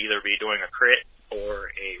like I'll either be doing a crit or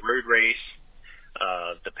a road race,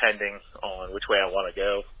 depending on which way I want to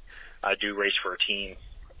go. I do race for a team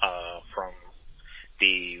from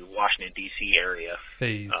the Washington, D.C. area.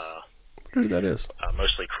 Phase. Who that is?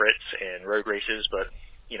 Mostly crits and road races, but,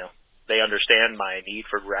 they understand my need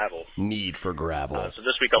for gravel. Need for gravel. So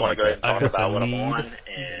this week I want to go ahead and talk about what I'm on.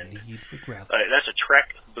 And need for gravel. that's a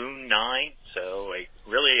Trek Boom 9, so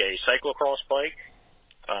really a cyclocross bike.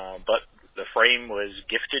 But the frame was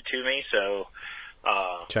gifted to me, so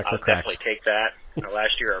Check for I'll cracks. definitely take that.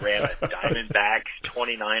 Last year I ran a Diamondback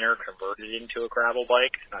 29er converted into a gravel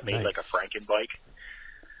bike. I made like a Nice. Franken bike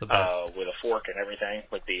The best. with a fork and everything,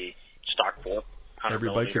 with the stock fork. 100 Every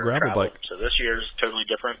bike's a millimeter gravel travel. bike. So this year's totally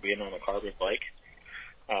different, being on a carbon bike.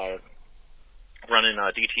 Running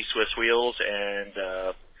DT Swiss wheels and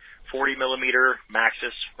 40 millimeter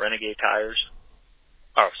Maxxis Renegade tires.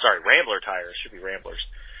 Oh, sorry, Rambler tires. Should be Ramblers.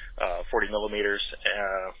 40 millimeters.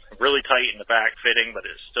 Really tight in the back fitting, but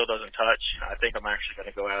it still doesn't touch. I think I'm actually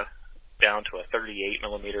going to go down to a 38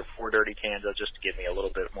 millimeter for Dirty Kansas just to give me a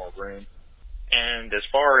little bit more room. And as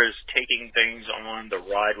far as taking things on the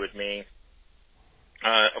ride with me,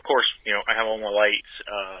 of course, I have all my lights.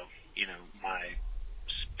 My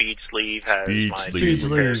speed sleeve has Speed my sleeve.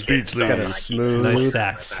 repair Speed kit, sleeve. so Got I a keep smooth Nice that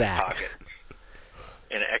in my sack. back pocket.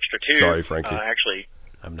 And an extra tube. Sorry, Frankie. Actually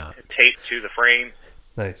I'm not. taped to the frame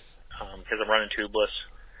Nice. because I'm running tubeless.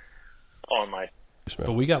 on my.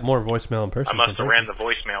 But we got more voicemail in person. I must have ran the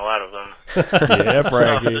voicemail out of them. Yeah,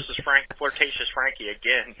 Frankie. This is Flirtatious Frankie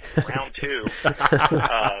again, round 2.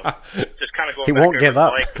 Just kind of going He back won't over give the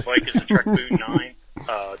up. bike. The bike is a Trek Boot 9,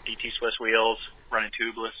 DT Swiss wheels, running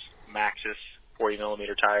tubeless, Maxxis,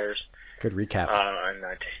 40mm tires. Good recap. And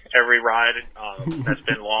every ride that's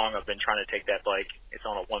been long, I've been trying to take that bike. It's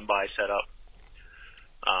on a 1x setup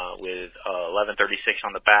with 1136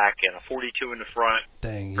 on the back and a 42 in the front.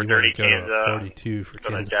 Dang, for you Dirty want to go to Kansas. 42 for I'm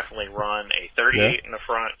going Kansas. to definitely run a 38 in the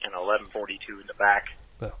front and 1142 in the back.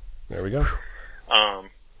 There we go.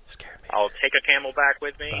 Scared me. I'll take a Camelback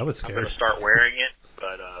with me. I was I'm going scared. to start wearing it,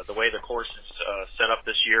 but the way the course is set up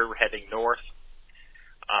this year, we're heading north,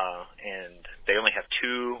 and they only have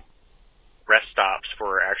 2 rest stops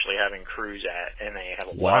for actually having crews at, and they have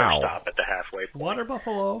a water stop at the halfway point. Water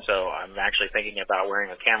buffalo. So I'm actually thinking about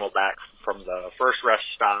wearing a Camelback from the first rest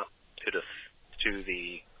stop to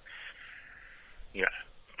the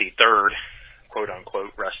the third quote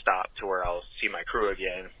unquote rest stop to where I'll see my crew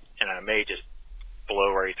again, and I may just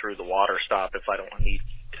blow right through the water stop if I don't need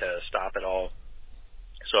to stop at all.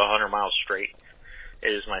 So 100 miles straight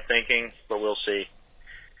is my thinking, but we'll see.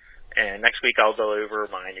 And next week I'll go over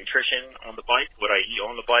my nutrition on the bike, what I eat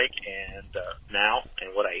on the bike, and now,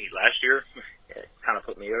 and what I ate last year. It kind of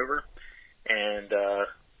put me over. And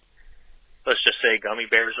let's just say gummy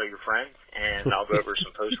bears are your friend, and I'll go over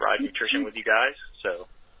some post-ride nutrition with you guys. So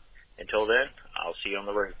until then, I'll see you on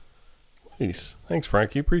the road. Nice. Thanks,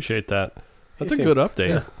 Frankie. Appreciate that. That's He a seemed- good update.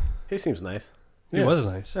 Yeah. He seems nice. It was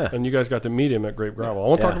nice. Yeah. And you guys got to meet him at Grape Gravel. I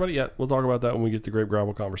won't talk Yeah. about it yet. We'll talk about that when we get to Grape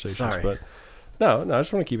Gravel conversations. Sorry. But no, I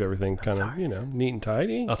just want to keep everything kind of, neat and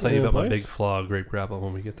tidy. I'll tell you about my place. big flaw, grape gravel,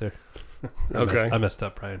 when we get there. Okay. I messed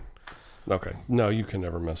up, Brian. Okay. No, you can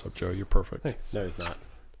never mess up, Joe. You're perfect. Thanks. No, he's not.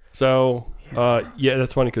 So, yeah,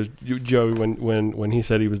 that's funny because Joe, when he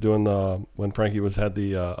said he was doing when Frankie had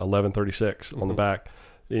the 1136 on the back,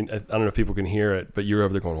 and I don't know if people can hear it, but you're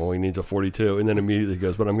over there going, well, he needs a 42, and then immediately he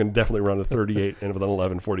goes, but I'm going to definitely run a 38 and with an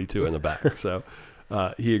 1142 in the back. So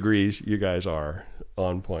he agrees. You guys are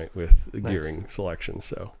on point with the gearing selection.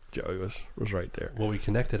 So Joey was right there. Well, we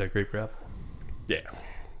connected at Grape Gravel. Yeah.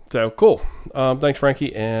 So cool. Thanks,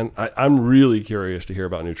 Frankie. And I'm really curious to hear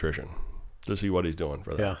about nutrition, to see what he's doing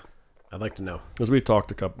for that. Yeah. I'd like to know. Because we've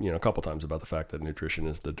talked a couple times about the fact that nutrition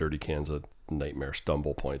is the Dirty Kansas nightmare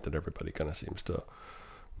stumble point that everybody kind of seems to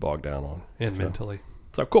bog down on. And mentally.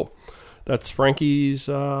 So cool. That's Frankie's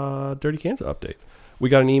Dirty Kansas update. We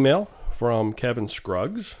got an email from Kevin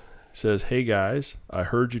Scruggs. It says, hey guys, I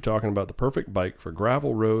heard you talking about the perfect bike for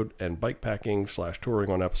gravel road and bike packing / touring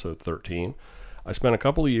on episode 13. I spent a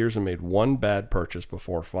couple of years and made one bad purchase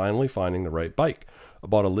before finally finding the right bike. I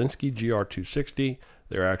bought a Linsky GR260.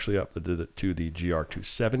 They're actually up to the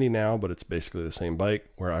GR270 now, but it's basically the same bike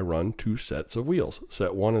where I run 2 sets of wheels.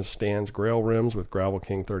 Set 1 is Stan's Grail rims with Gravel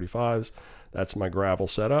King 35s. That's my gravel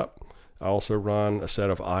setup. I also run a set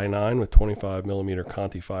of I9 with 25mm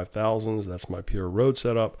Conti 5000s. That's my pure road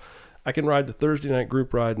setup. I can ride the Thursday night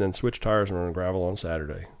group ride and then switch tires and run gravel on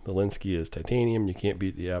Saturday. The Linsky is titanium. You can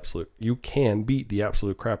beat the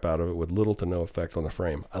absolute crap out of it with little to no effect on the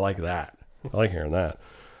frame. I like that. I like hearing that.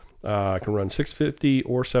 I can run 650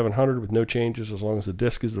 or 700 with no changes as long as the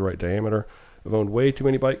disc is the right diameter. I've owned way too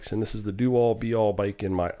many bikes, and this is the do-all, be-all bike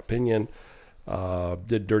in my opinion.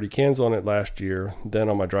 Did Dirty Cans on it last year. Then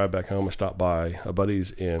on my drive back home, I stopped by a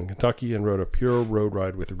buddy's in Kentucky and rode a pure road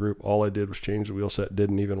ride with the group. All I did was change the wheel set,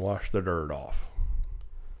 didn't even wash the dirt off.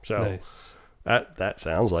 So Nice. that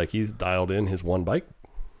sounds like he's dialed in his one bike.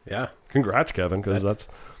 Yeah. Congrats, Kevin, because that's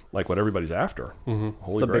like what everybody's after. Mm-hmm.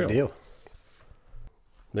 Holy It's a grail. big deal.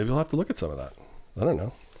 Maybe we'll have to look at some of that. I don't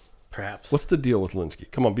know. Perhaps. What's the deal with Linsky?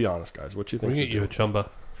 Come on, be honest, guys. What you We think? can get you a Chumba.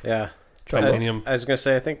 Yeah. Titanium. I was going to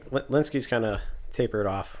say, I think Linsky's kind of tapered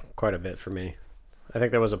off quite a bit for me. I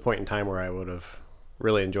think there was a point in time where I would have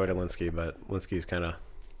really enjoyed a Linsky, but Linsky's kind of,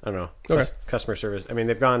 I don't know, Okay. customer service. I mean,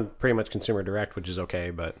 they've gone pretty much consumer direct, which is okay,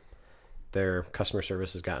 but their customer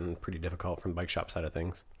service has gotten pretty difficult from the bike shop side of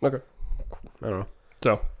things. Okay. I don't know.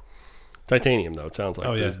 So, titanium, though, it sounds like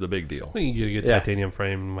Oh, yeah. is the big deal. I think you get a good Yeah. titanium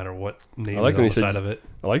frame no matter what name I like is when on you the said- side of it.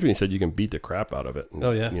 I like when you said you can beat the crap out of it. And,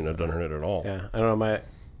 Oh, yeah. You know, doesn't hurt it at all. Yeah. I don't know.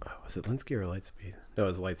 Was it Linsky or Lightspeed? No, it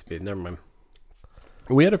was Lightspeed. Never mind.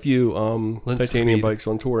 We had a few Lens titanium speed. bikes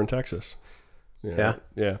on tour in Texas. Yeah?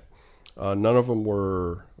 Yeah. None of them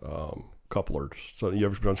were couplers. So you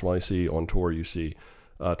every once in a while you see on tour, you see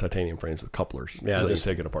titanium frames with couplers. Yeah, So just-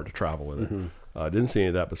 you take it apart to travel with it. Didn't see any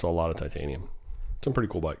of that, but saw a lot of titanium. Some pretty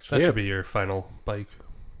cool bikes. That should be your final bike.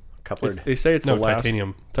 Couplered. They say it's No, the last.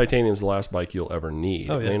 titanium. Titanium's the last bike you'll ever need.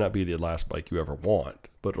 Oh, It yeah. may not be the last bike you ever want,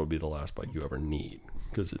 but it'll be the last bike you ever need.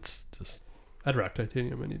 because it's just I'd rock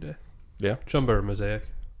titanium any day. yeah. Jumbo or Mosaic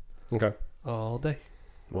Okay. all day.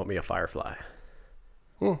 Want me a Firefly?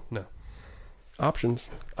 No. Options,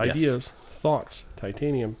 Yes. ideas, thoughts,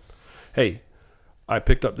 titanium. Hey, I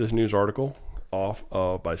picked up this news article off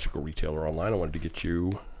of Bicycle Retailer Online. I wanted to get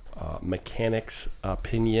you mechanic's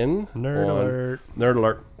opinion. Nerd on- alert. Nerd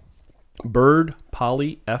alert. Bird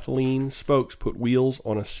polyethylene spokes put wheels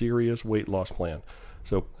on a serious weight loss plan.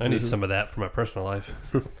 So I need this is- some of that for my personal life.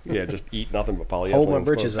 Yeah, just eat nothing but polyethylene. Hold my spokes.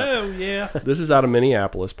 britches up. Oh, yeah. This is out of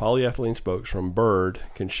Minneapolis. Polyethylene spokes from Bird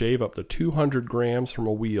can shave up to 200 grams from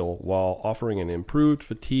a wheel while offering an improved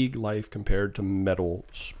fatigue life compared to metal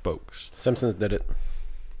spokes. Simpsons did it.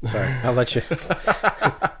 Sorry, I'll let you.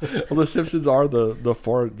 Well, the Simpsons are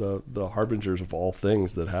the harbingers of all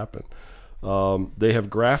things that happen. They have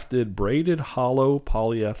grafted braided hollow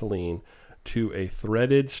polyethylene to a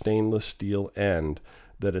threaded stainless steel end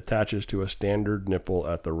that attaches to a standard nipple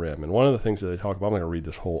at the rim. And one of the things that they talk about, I'm not going to read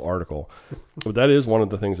this whole article, but that is one of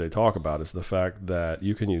the things they talk about is the fact that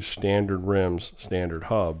you can use standard rims, standard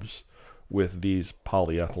hubs with these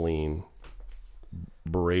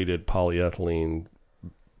braided polyethylene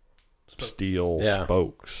steel Yeah.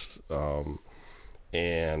 spokes.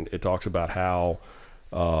 And it talks about how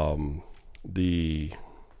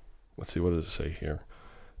let's see, what does it say here?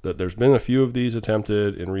 That there's been a few of these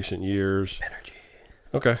attempted in recent years. Energy.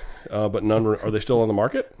 Okay, but none are they still on the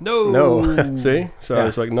market? No. See, so Yeah.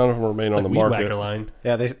 it's like none of them remain on Like the weed market. whacker line.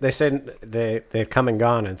 Yeah, they said they've come and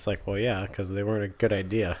gone. And it's like, well, yeah, because they weren't a good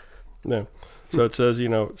idea. No, so it says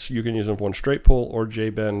so you can use them for one straight pull or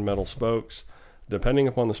J-bend metal spokes. Depending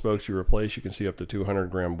upon the spokes you replace, you can see up to 200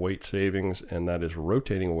 gram weight savings, and that is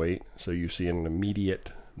rotating weight, so you see an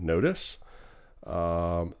immediate notice.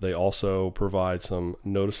 They also provide some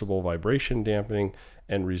noticeable vibration dampening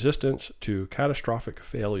and resistance to catastrophic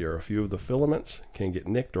failure. A few of the filaments can get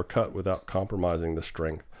nicked or cut without compromising the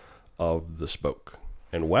strength of the spoke.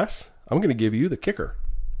 And Wes, I'm going to give you the kicker.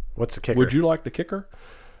 What's the kicker? Would you like the kicker?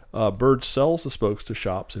 Bird sells the spokes to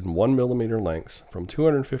shops in 1 millimeter lengths from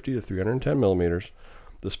 250 to 310 millimeters.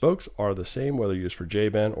 The spokes are the same whether used for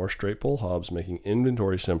J-bend or straight pull hubs, making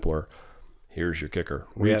inventory simpler. Here's your kicker.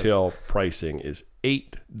 Retail pricing is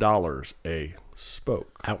 $8 a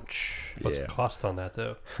spoke. Ouch. What's Yeah. the cost on that,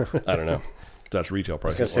 though? I don't know. That's retail I was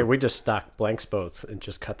pricing. gonna say we just stock blank spokes and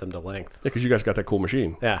just cut them to length. because you guys got that cool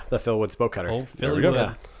machine. Yeah, the Philwood spoke cutter. Oh, There we Philly go. wood.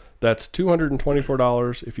 Yeah. That's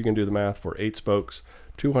 $224 if you can do the math for 8 spokes,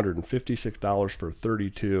 $256 for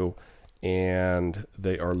 32, and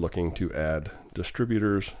they are looking to add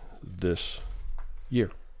distributors this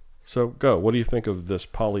year. So go. What do you think of this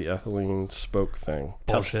polyethylene spoke thing?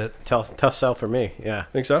 Bullshit. Tough sell for me. Yeah,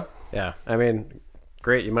 Think so? yeah. I mean,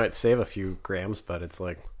 great. You might save a few grams, but it's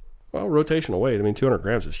like, Well, rotational weight. I mean, 200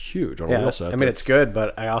 grams is huge on a yeah. wheel set. I mean, it's good,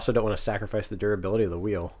 but I also don't want to sacrifice the durability of the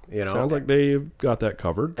wheel. You know, Sounds like they've got that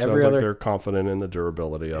covered. Every Sounds other- like they're confident in the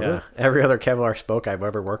durability of yeah. it. Every other Kevlar spoke I've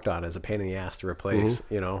ever worked on is a pain in the ass to replace.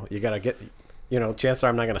 You know, you got to get. You know, chances are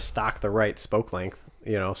I'm not going to stock the right spoke length.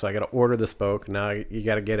 You know, so I got to order the spoke. Now you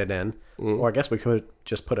got to get it in. Or I guess we could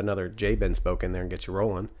just put another J-bend spoke in there and get you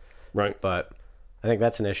rolling. Right. But I think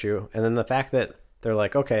that's an issue. And then the fact that they're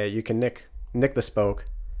like, okay, you can nick the spoke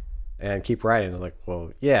and keep riding. It's like,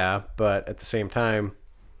 well, yeah, but at the same time,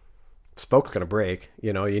 spoke's going to break.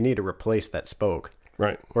 You know, you need to replace that spoke.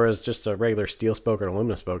 Right. Whereas just a regular steel spoke or an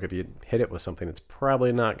aluminum spoke, if you hit it with something, it's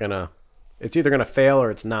probably not going to, it's either going to fail or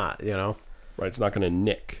it's not, you know? Right. It's not going to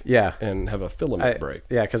nick Yeah. and have a filament break.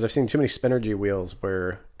 Yeah, because I've seen too many Spinergy wheels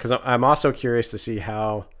where, because I'm also curious to see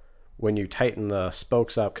how when you tighten the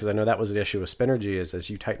spokes up, because I know that was the issue with Spinergy is as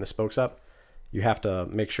you tighten the spokes up, you have to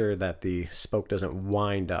make sure that the spoke doesn't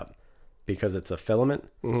wind up because it's a filament.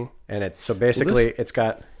 Mm-hmm. And so basically it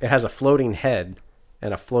has a floating head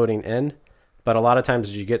and a floating end, but a lot of times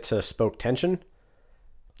as you get to spoke tension,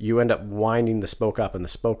 you end up winding the spoke up and the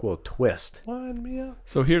spoke will twist. Wind me up.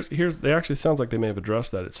 So here's they actually sounds like they may have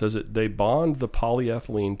addressed that. It says that they bond the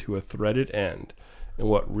polyethylene to a threaded end, and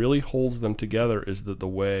what really holds them together is that the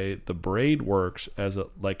way the braid works as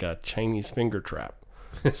like a Chinese finger trap.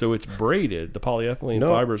 So it's braided. The polyethylene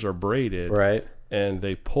fibers are braided, Right. and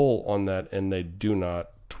they pull on that, and they do not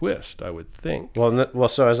twist. I would think. Well,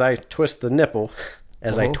 so as I twist the nipple,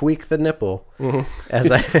 as I tweak the nipple,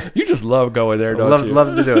 as I You just love going there, don't love you?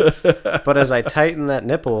 love to do it, but as I tighten that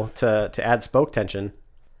nipple to add spoke tension,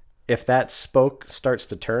 if that spoke starts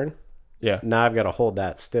to turn, Yeah. now I've got to hold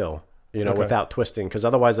that still, you know, Okay. without twisting, because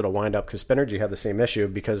otherwise it'll wind up. Because Spinergy had the same issue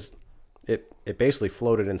because it basically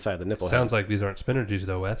floated inside the nipple. Sounds head. like these aren't Spinergies,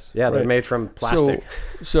 though, Wes. Yeah, they're Right. made from plastic.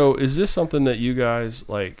 So is this something that you guys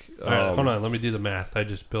like? All right, hold on. Let me do the math. I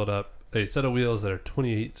just built up a set of wheels that are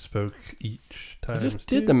 28 spoke each I times. just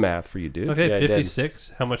did the math for you, dude. Okay, Yeah, I did.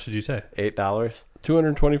 56. How much did you say? $8.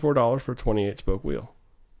 $224 for a 28 spoke wheel.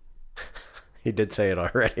 He did say it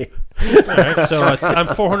already. All right, so I'm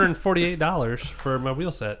 $448 for my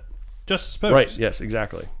wheel set. Just spokes. Right, yes,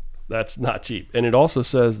 exactly. That's not cheap. And it also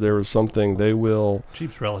says there was something they will,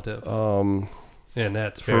 Cheap's relative. um, And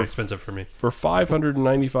that's very expensive for me. for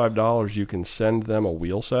 $595, you can send them a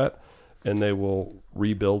wheel set, and they will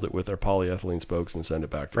rebuild it with their polyethylene spokes and send it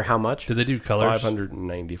back For how much? Did they do colors?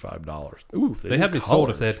 $595. Ooh, They have it sold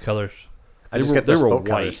if they had colors. I just get the they were spoke white,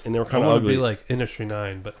 colors. and they were I kind of want to ugly. be like Industry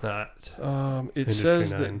 9, but not. It Industry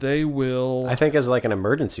says 9. that they will. I think as like an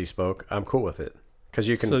emergency spoke, I'm cool with it. Because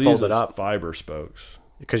you can so fold these it are up. fiber spokes.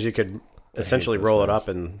 Because you could essentially those roll it things. up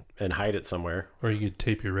and hide it somewhere. Or you could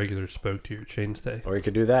tape your regular spoke to your chainstay. Or you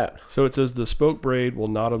could do that. So it says the spoke braid will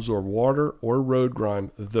not absorb water or road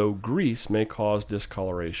grime, though grease may cause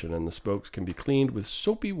discoloration, and the spokes can be cleaned with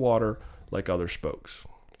soapy water like other spokes.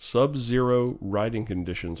 Sub-zero riding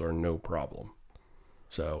conditions are no problem.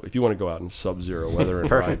 So if you want to go out in sub-zero weather and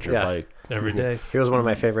Perfect, ride your yeah. bike, Every day. He was one of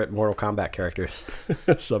my favorite Mortal Kombat characters.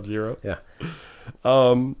 Sub-zero. Yeah.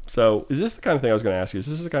 So is this the kind of thing I was going to ask you? Is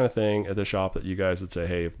this the kind of thing at the shop that you guys would say,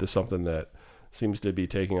 hey, if there's something that seems to be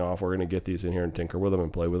taking off, we're going to get these in here and tinker with them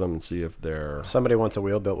and play with them and see if they're... Somebody wants a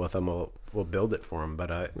wheel built with them, we'll build it for them. But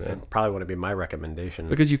it probably wouldn't be my recommendation.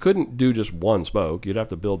 Because you couldn't do just one spoke. You'd have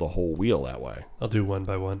to build a whole wheel that way. I'll do one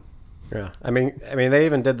by one. Yeah. I mean, they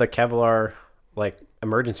even did the Kevlar, like,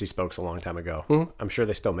 emergency spokes a long time ago. Mm-hmm. I'm sure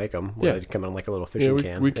they still make them. Where Yeah. they come in like a little fishing we,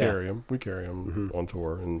 can. we carry them. We carry them on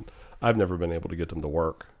tour, and I've never been able to get them to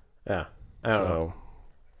work. Yeah. I don't know.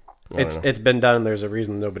 So I don't know. It's been done. And there's a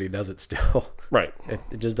reason nobody does it still. Right.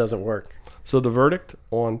 It just doesn't work. So the verdict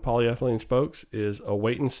on polyethylene spokes is a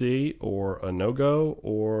wait and see, or a no-go,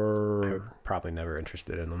 or Probably never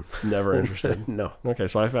interested in them. never interested. No. Okay,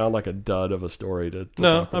 so I found like a dud of a story to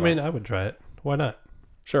No, talk I about. mean, I would try it. Why not?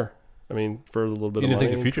 Sure. I mean, for a little bit You of didn't money.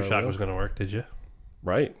 think the Future try Shock it was out. going to work, did you?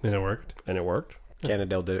 Right. And it worked? And it worked.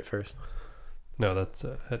 Cannondale did it first. No, that's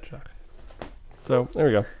Head Shock. So there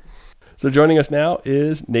we go. So joining us now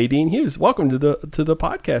is Nadine Hughes. Welcome to the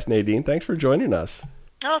podcast, Nadine. Thanks for joining us.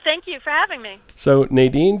 Oh, thank you for having me. So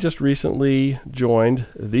Nadine just recently joined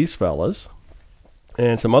these fellas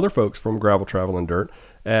and some other folks from Gravel Travel and Dirt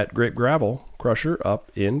at Great Gravel Crusher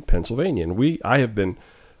up in Pennsylvania. And I have been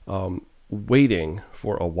waiting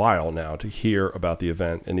for a while now to hear about the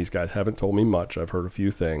event, and these guys haven't told me much. I've heard a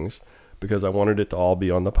few things because I wanted it to all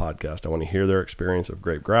be on the podcast. I want to hear their experience of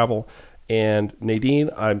Great Gravel. And Nadine,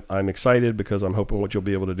 I'm excited because I'm hoping what you'll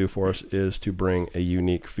be able to do for us is to bring a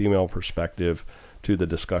unique female perspective to the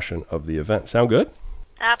discussion of the event. Sound good?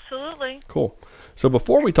 Absolutely. Cool. So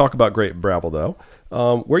before we talk about Great Gravel, though,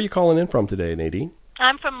 where are you calling in from today, Nadine?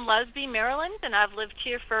 I'm from Lusby, Maryland, and I've lived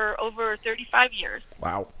here for over 35 years.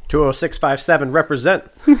 Wow. 20657 represent.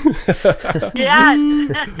 Yes.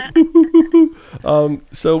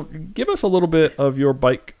 So give us a little bit of your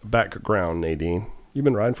bike background, Nadine. You've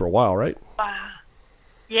been riding for a while, right?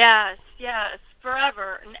 Yes,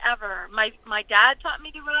 forever and ever. My dad taught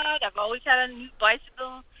me to ride. I've always had a new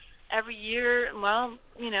bicycle every year. Well,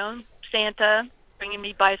 Santa bringing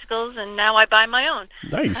me bicycles, and now I buy my own.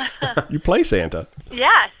 Nice. You play Santa.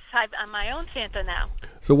 Yes, I'm my own Santa now.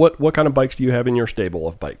 So what kind of bikes do you have in your stable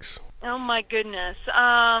of bikes? Oh my goodness.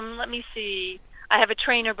 Let me see. I have a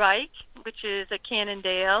trainer bike, which is a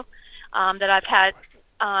Cannondale that I've had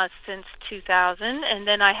since 2000, and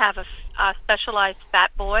then I have a Specialized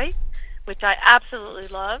Fat Boy, which I absolutely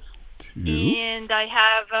love. And I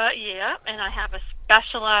have and I have a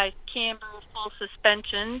Specialized Camber full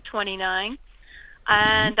suspension 29,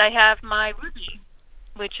 and I have my Ruby,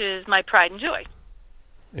 which is my pride and joy.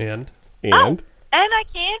 And And I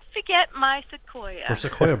can't forget my Sequoia. we're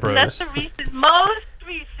Sequoia Bros. That's the most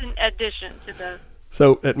recent addition to the.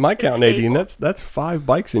 So at my count, Nadine, that's 5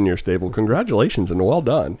 bikes in your stable. Congratulations and well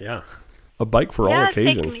done. Yeah. A bike for all It's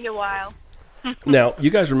occasions. taken me a while. Now, you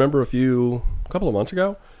guys remember a couple of months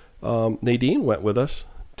ago, Nadine went with us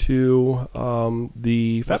to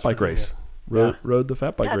the fat bike Virginia. race. Rode the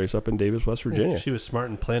fat bike race up in Davis, West Virginia. She was smart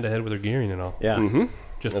and planned ahead with her gearing and all. Yeah.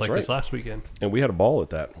 Just That's like right. this last weekend. And we had a ball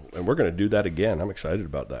at that. And we're going to do that again. I'm excited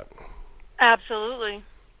about that. Absolutely.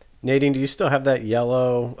 Nadine, do you still have that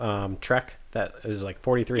yellow Trek that is like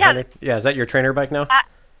 4,300? Yeah, is that your trainer bike now?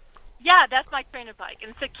 Yeah, that's my trainer bike,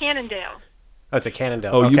 and it's a Cannondale. Oh, it's a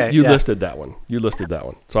Cannondale. Oh, okay. you yeah. listed that one. You listed that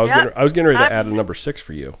one. So Yeah. I was getting ready to I'm- add a number 6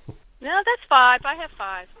 for you. No, that's 5. I have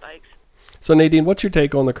 5 bikes. So Nadine, what's your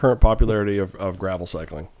take on the current popularity of gravel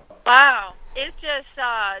cycling? Wow, it's just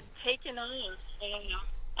taken on.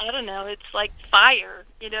 I don't know, it's like fire,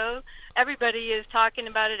 you know? Everybody is talking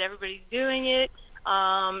about it. Everybody's doing it.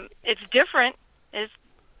 It's different.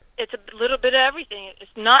 It's a little bit of everything.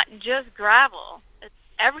 It's not just gravel. It's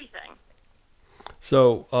everything.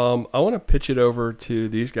 So I want to pitch it over to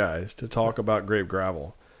these guys to talk about Grave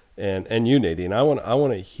Gravel, and you, Nadine. I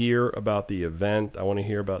want to hear about the event. I want to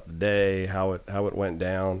hear about the day, how it went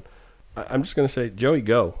down. I'm just going to say, Joey,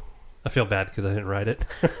 go. I feel bad because I didn't write it.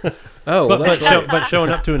 Oh, well, but showing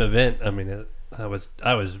up to an event, I mean, I was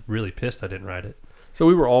really pissed I didn't write it. So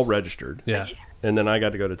we were all registered. Yeah. And then I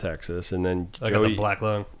got to go to Texas, and then I got the black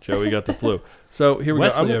lung. Joey got the flu. So here we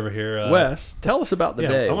Wesley go. over here. Wes, tell us about the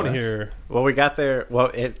day. I want to Wes. hear. Well, we got there. Well,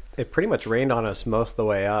 it pretty much rained on us most of the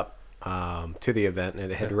way up to the event,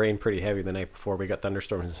 and it had rained pretty heavy the night before. We got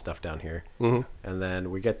thunderstorms and stuff down here, and then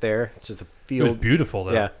we get there. It's just a It field. was beautiful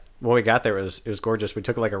though. Yeah. When we got there, it was gorgeous. We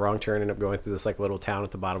took like a wrong turn, ended up going through this like little town at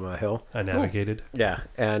the bottom of a hill. I navigated. Yeah,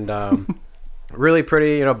 and really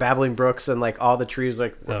pretty, babbling brooks, and like all the trees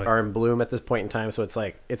like are in bloom at this point in time. So it's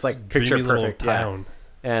like picture Dreamy little perfect. town.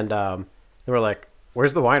 Yeah. And we're like,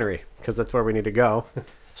 "Where's the winery?" Because that's where we need to go.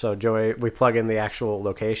 So Joey, we plug in the actual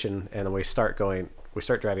location, and we start driving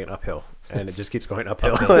uphill, and it just keeps going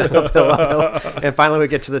uphill, uphill. And finally, we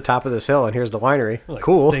get to the top of this hill, and here's the winery. Like,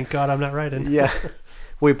 cool. Thank God I'm not writing. Yeah.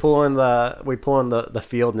 We pull in the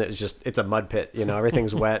field, and it's a mud pit.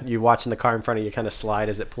 Everything's wet. You watching the car in front of you kind of slide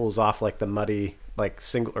as it pulls off like the muddy like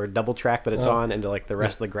single or double track that it's on into like the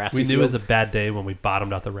rest of the grassy We knew field. it was a bad day when we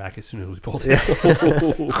bottomed out the rack as soon as we pulled it.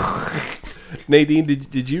 Nadine,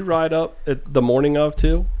 did you ride up at the morning of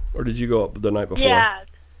too, or did you go up the night before? Yes.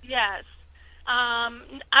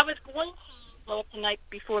 I was going to go up the night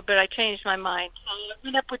before, but I changed my mind. So I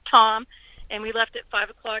went up with Tom, and we left at 5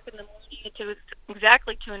 o'clock in the morning. It was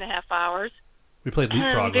exactly 2.5 hours. We played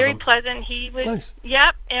leapfrog with Very him. pleasant. He was, Nice.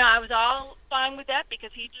 Yep, and I was all fine with that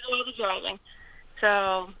because he did all the driving.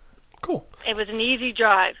 So Cool. it was an easy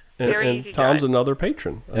drive. Very and easy Tom's drive. another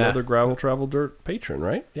patron, another Gravel Travel Dirt patron,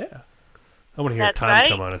 right? Yeah. I want to hear That's Tom right.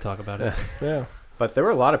 come on and talk about it. Yeah. But there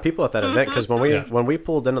were a lot of people at that event because when we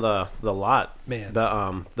pulled into the lot, Man.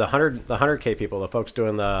 the 100K people, the folks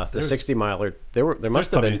doing the 60 miler, there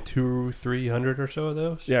must have Probably been 200-300 or so of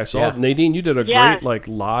those. Yeah, I saw Yeah. Nadine, you did a Yeah. great like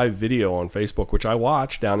live video on Facebook, which I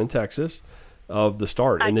watched down in Texas of the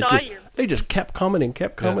start. I And saw it you. they just kept coming and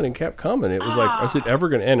kept coming and kept coming. It was like, is it ever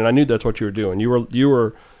going to end? And I knew that's what you were doing. You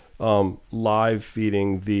were live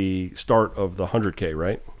feeding the start of the 100K,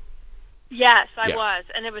 right? Yes, I Yeah. was,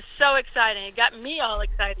 and it was so exciting. It got me all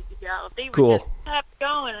excited to go. They were Cool. just kept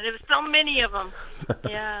going, and there was so many of them.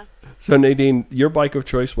 Yeah. So Nadine, your bike of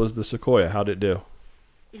choice was the Sequoia. How'd it do?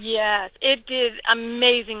 Yes, it did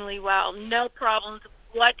amazingly well. No problems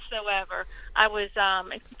whatsoever. I was,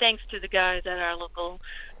 thanks to the guys at our local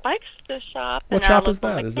bike shop. What and shop our is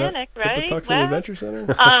local that? Is that mechanic, the right? Patuxent Well, Adventure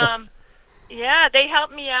Center? Yeah, they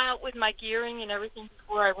helped me out with my gearing and everything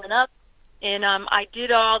before I went up. And I did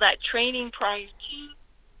all that training prior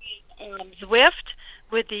to Zwift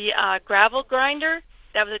with the gravel grinder.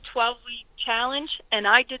 That was a 12-week challenge, and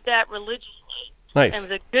I did that religiously. Nice. And it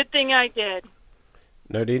was a good thing I did.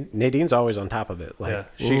 Nadine's always on top of it. Like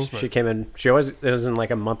Yeah. she came in. She always is in like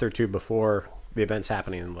a month or two before the event's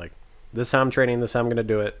happening. And like, this is how I'm training. This is how I'm going to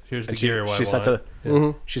do it. Here's the And gear I She sets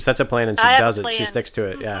want. she sets a plan and she I have does a it. She plan. sticks to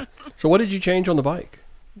it. Yeah. So what did you change on the bike?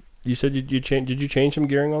 You said you changed. Did you change some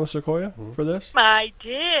gearing on the Sequoia for this? I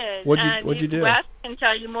did. What'd you do? Wes can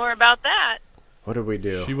tell you more about that. What did we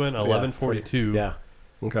do? She went 1142. Yeah.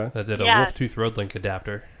 Okay. That did a Yes. Wolftooth Roadlink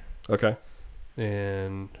adapter. Okay.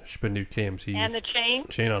 And she put a new KMC And the chain.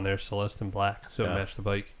 chain on there, Celeste and black, so it Yeah. matched the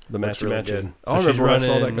bike. The Looks matchy really matchy. good. I So she's remember when I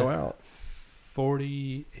saw that running go out.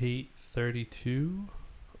 4832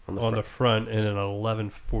 On the on front. the front and an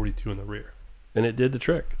 1142 in the rear. And it did the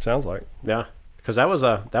trick. It sounds like. Yeah. Because that was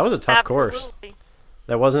a tough course. Absolutely.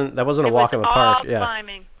 That wasn't a It walk was in the park. all Yeah.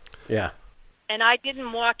 climbing. Yeah. And I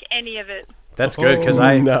didn't walk any of it. That's good because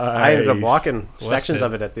I ended up nice. walking sections did.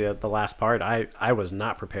 of it at the last part. I was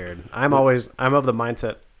not prepared. I'm of the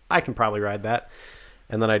mindset I can probably ride that,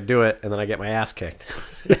 and then I do it, and then I get my ass kicked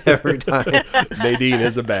every time. Nadine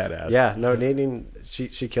is a badass. Yeah, no, Nadine, she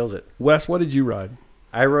kills it. Wes, what did you ride?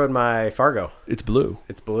 I rode my Fargo. It's blue.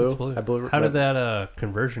 It's blue. It's blue. I blew. How did that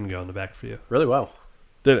conversion go in the back for you? Really well.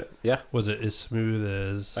 Did it? Yeah, Was it as smooth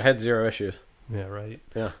as... I had zero issues. Yeah, right.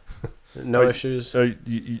 Yeah, no issues. So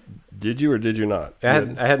did you or did you not? I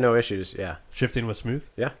had no issues. Yeah. Shifting was smooth?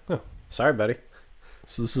 Yeah. Oh. Sorry, buddy.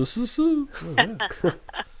 So.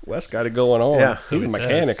 Wes got it going on. Yeah. He's So a he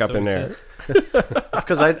mechanic says, up so in he there. It's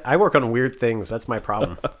because I work on weird things. That's my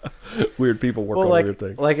problem. Weird people work Well, on like, weird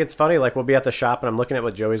things. like it's funny. Like we'll be at the shop and I'm looking at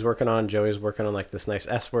what Joey's working on. Joey's working on like this nice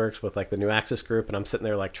S-Works with like the new Axis group, and I'm sitting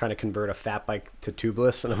there like trying to convert a fat bike to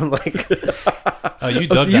tubeless, and I'm like, Oh, you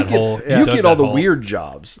dug that hole. You dug get all that the hole. weird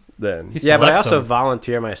jobs then. He yeah, but I selects also them.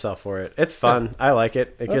 volunteer myself for it. It's fun. I like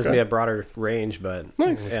it. It gives Okay. me a broader range, but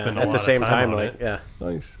Nice. yeah, Spend a at lot the of same time time, on like it. yeah.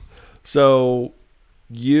 Nice. So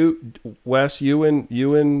Wes, you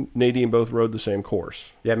and Nadine both rode the same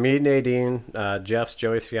course. Yeah, me, Nadine, Jeff's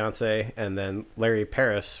Joey's fiance, and then Larry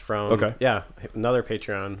Paris from Okay. another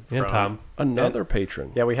Patreon. And from- Tom. Another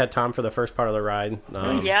patron. Yeah, we had Tom for the first part of the ride.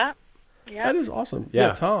 Yeah. That is awesome.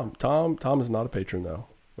 Yeah. Yeah, Tom is not a patron though.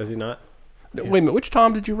 Was he not? No, wait a minute, which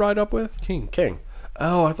Tom did you ride up with? King. King.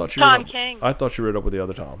 Oh, I thought you Tom rode up, King. I thought you rode up with the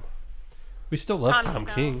other Tom. We still love Tom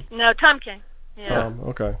King. No, Tom King. Yeah. Tom,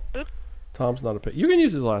 okay. Oops. Tom's not a patron. You can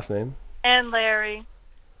use his last name. And Larry.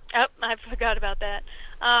 Oh, I forgot about that.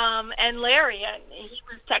 And Larry, he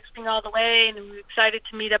was texting all the way, and we were excited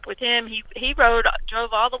to meet up with him. He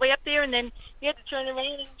drove all the way up there, and then he had to turn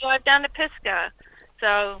around and drive down to Pisgah.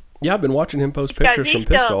 So Yeah, I've been watching him post He's got- pictures from he's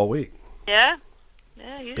Pisgah still- all week. yeah,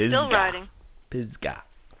 he's still Pisgah. riding. Pisgah.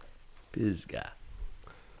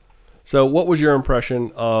 So what was your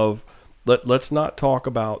impression of, let's not talk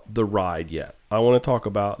about the ride yet. I want to talk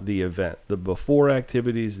about the event, the before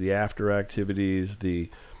activities, the after activities, the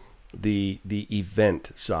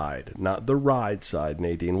event side, not the ride side.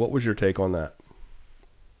 Nadine, what was your take on that?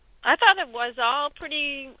 I thought it was all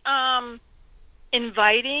pretty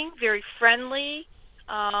inviting, very friendly,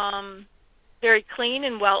 very clean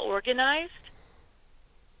and well organized.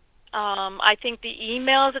 I think the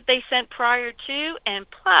emails that they sent prior to, and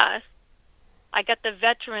plus, I got the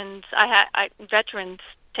veterans. I had veterans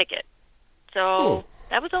ticket, so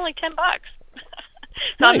that was only $10.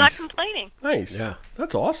 So I'm not Nice. complaining. Nice. Yeah.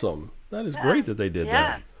 That's awesome. That is great that they did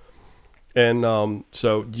Yeah. that. And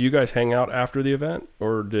so, do you guys hang out after the event,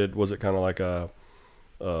 or was it kind of like a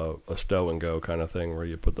stow and go kind of thing where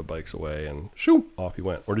you put the bikes away and shoo, off you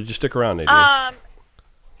went, or did you stick around, Nadine?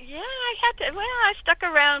 Yeah, I had to. Well, I stuck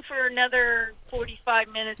around for another 45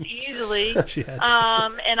 minutes easily. She had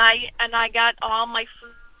And I got all my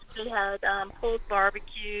food. They had pulled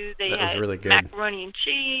barbecue. They That was had really good. macaroni and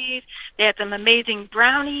cheese. They had some amazing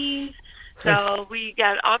brownies. So we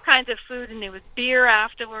got all kinds of food, and there was beer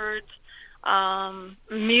afterwards.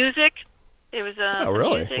 Music. There was Oh,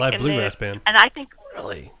 really? music, live and bluegrass band. And I think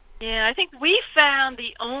Really? yeah, I think we found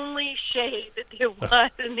the only shade that there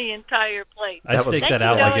was in the entire place. I That was- staked that Thank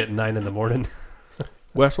out you, like Joey. at 9 in the morning.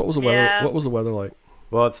 Wes, what was the weather? Yeah. What was the weather like?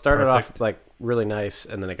 Well, it started Perfect. off like really nice,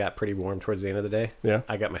 and then it got pretty warm towards the end of the day. Yeah.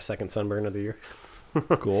 I got my second sunburn of the year.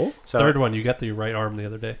 Cool. So Third one, you got the right arm the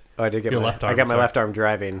other day. Oh, I did get Your my left I arm, got my sorry. left arm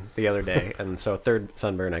driving the other day, and so third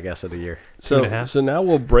sunburn, I guess, of the year. Two and a So half. so now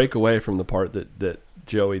we'll break away from the part that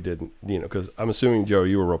Joey didn't, because I'm assuming,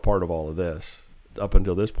 Joey, you were a part of all of this up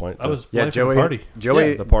until this point. I was Yeah, playing for Joey. the party.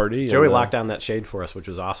 Joey, Yeah, the party. Joey and, locked down that shade for us, which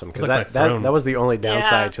was awesome because like my that throne. was the only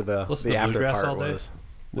downside Yeah. to the Listen to after bluegrass part all day.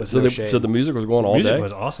 was So no the shade. so the music was going all Music day.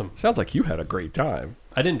 was awesome. Sounds like you had a great time,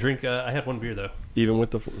 I didn't drink. I had one beer though. even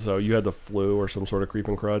with so you had the flu or some sort of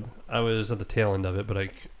creeping crud. I was at the tail end of it, but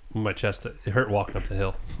my chest it hurt walking up the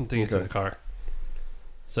hill to get to Okay. the car.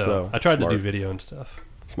 So So, I tried smart. to do video and stuff.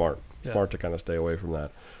 Smart Yeah. to kind of stay away from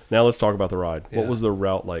that. Now let's talk about the ride. What Yeah. was the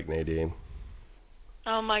route like, Nadine?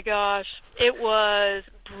 Oh my gosh, it was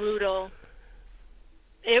brutal.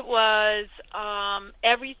 It was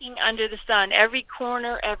everything under the sun, every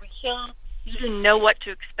corner, every hill. You didn't know what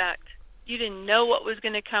to expect. You didn't know what was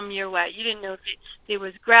going to come your way. You didn't know if there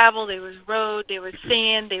was gravel, there was road, there was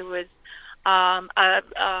sand, there was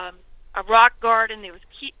a rock garden, there was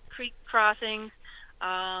creek crossings,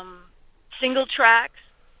 single tracks,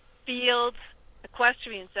 fields,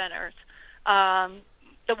 equestrian centers,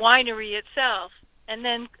 the winery itself, and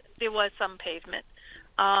then there was some pavement.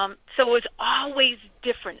 So it was always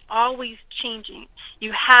different, always changing.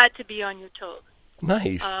 You had to be on your toes.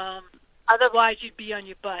 Nice. Otherwise, you'd be on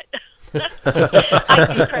your butt. I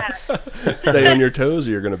did crash. Stay on your toes,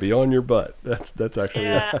 or you're going to be on your butt. That's actually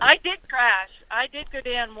Yeah, I did crash. I did go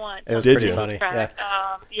down once. It was Did pretty you? funny.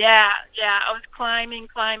 Yeah. Yeah. I was climbing,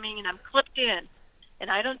 and I'm clipped in. And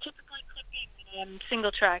I don't typically clip in when I'm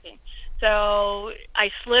single tracking. So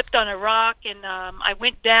I slipped on a rock, and I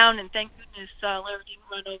went down, and thank goodness Larry didn't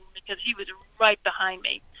run over me because he was right behind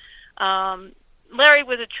me. Larry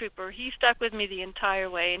was a trooper. He stuck with me the entire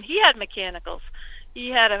way, and he had mechanicals. He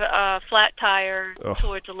had a flat tire Ugh.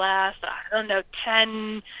 towards the last,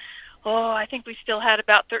 10 I think we still had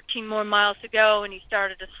about 13 more miles to go, and he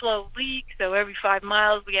started a slow leak. So every 5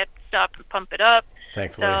 miles we had to stop and pump it up.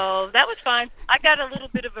 Thankfully. So that was fine. I got a little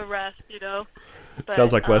bit of a rest, But,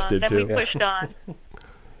 Sounds like Wes did, then too. we pushed on.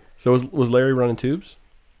 So was Larry running tubes?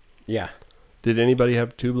 Yeah. Did anybody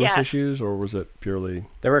have tubeless Yeah. issues, or was it purely...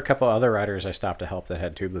 There were a couple other riders I stopped to help that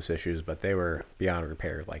had tubeless issues, but they were beyond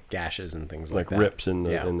repair, like gashes and things like that. rips in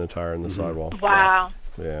the Yeah. in the tire and the sidewall? Wow.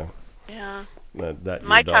 Yeah. Yeah. That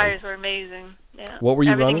My you're done. tires were amazing. Yeah. What were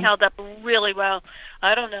you Everything running? held up really well.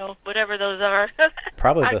 I don't know, whatever those are.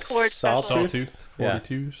 Probably the Hardcore special. Sawtooth. Sawtooth, Yeah.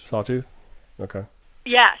 42s. Sawtooth? Okay.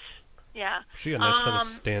 Yes. Yeah. She got a nice set of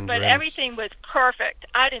stand But rims. everything was perfect.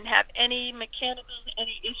 I didn't have any mechanical,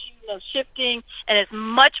 any issue, no shifting, and as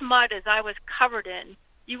much mud as I was covered in,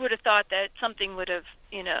 you would have thought that something would have,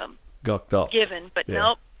 Gucked up. given. But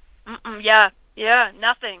Yeah. nope. Yeah,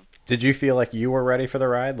 nothing. Did you feel like you were ready for the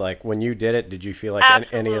ride? Like when you did it, did you feel like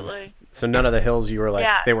any of Absolutely. so none of the hills you were like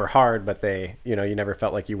Yeah. they were hard, but they you never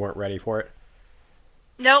felt like you weren't ready for it?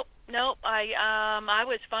 Nope. I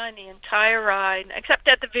was fine the entire ride, except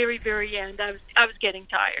at the very, very end. I was getting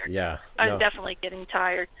tired. Yeah. I was no. definitely getting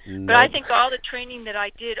tired. But I Nope. think all the training that I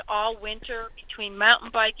did all winter between mountain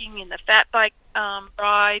biking and the fat bike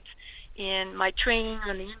rides and my training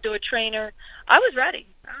on the indoor trainer, I was ready.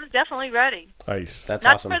 I was definitely ready. Nice. That's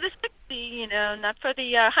Not awesome. for the 60, not for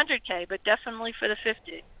the 100K, but definitely for the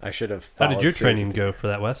 50. I should have. How did followed your suit. training go for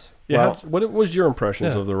that, Wes? Yeah. Well- What was your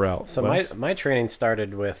impressions Yeah. of the route? So Wes? my training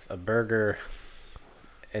started with a burger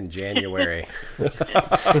in January.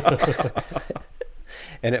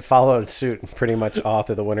 And it followed suit pretty much all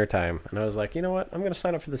through the wintertime. And I was like, you know what? I'm going to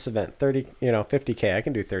sign up for this event. 50K. I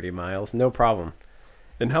can do 30 miles. No problem.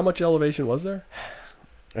 And how much elevation was there?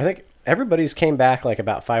 I think everybody's came back like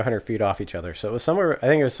about 500 feet off each other. So it was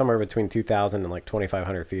somewhere between 2,000 and like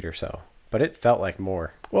 2,500 feet or so. But it felt like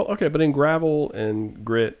more. Well, okay, but in gravel and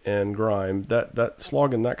grit and grime, that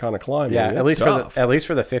slogging that kind of climbing, Yeah, it's at least tough. for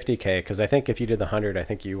the 50K. Because I think if you did the 100, I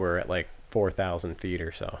think you were at like 4,000 feet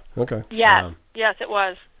or so. Okay. Yes, yes, it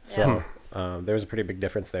was. Yeah. So there was a pretty big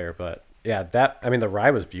difference there. But yeah, the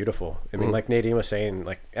ride was beautiful. I mean, like Nadine was saying,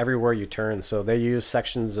 like everywhere you turn. So they use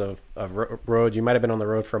sections of road. You might have been on the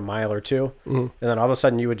road for a mile or two. And then all of a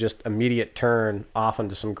sudden you would just immediate turn off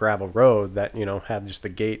onto some gravel road that, had just the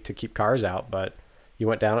gate to keep cars out. But you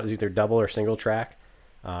went down, it was either double or single track.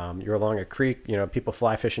 You're along a creek, people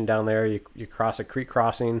fly fishing down there. You cross a creek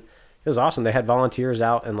crossing. It was awesome. They had volunteers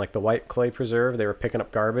out in like the White Clay Preserve. They were picking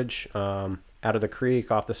up garbage out of the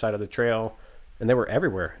creek off the side of the trail. And they were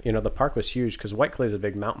everywhere. The park was huge because White Clay is a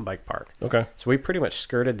big mountain bike park. Okay. So we pretty much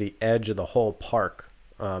skirted the edge of the whole park,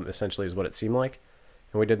 essentially is what it seemed like.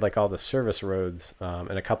 And we did like all the service roads and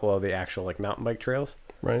a couple of the actual like mountain bike trails.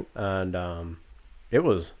 Right. And it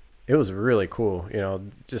was really cool.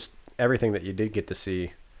 Just everything that you did get to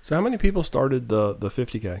see. So how many people started the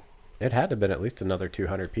 50K? It had to have been at least another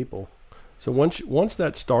 200 people. So once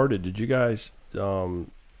that started, did you guys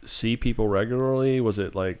see people regularly? Was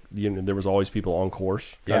it like there was always people on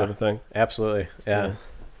course kind of a thing? Absolutely. Yeah.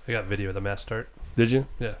 I got video of the mass start. Did you?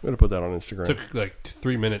 Yeah. I'm gonna put that on Instagram. Took like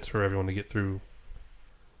 3 minutes for everyone to get through.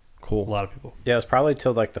 Cool. A lot of people. Yeah, it was probably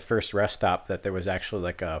till like the first rest stop that there was actually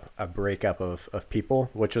like a breakup of people,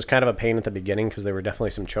 which was kind of a pain at the beginning because there were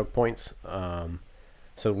definitely some choke points.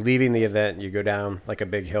 So leaving the event, you go down like a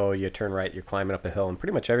big hill, you turn right, you're climbing up a hill, and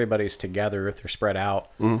pretty much everybody's together. They're spread out.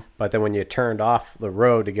 But then when you turned off the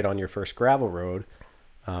road to get on your first gravel road,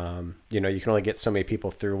 you can only get so many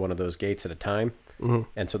people through one of those gates at a time.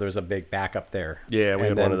 And so there was a big backup there. Yeah, we And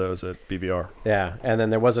had then- one of those at BBR. Yeah, and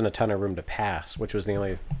then there wasn't a ton of room to pass, which was the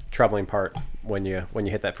only troubling part when you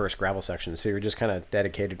hit that first gravel section. So you were just kind of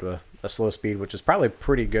dedicated to a slow speed, which is probably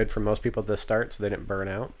pretty good for most people at the start, so they didn't burn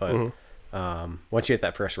out. But once you hit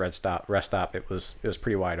that first rest stop, it was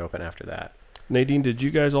pretty wide open after that. Nadine, did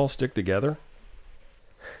you guys all stick together?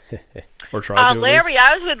 Or try to? at least? Larry,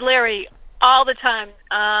 I was with Larry all the time.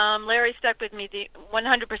 Larry stuck with me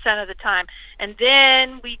 100% of the time. And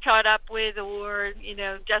then we caught up with,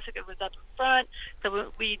 Jessica was up in front,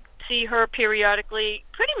 so we'd see her periodically,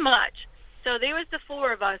 pretty much. So there was the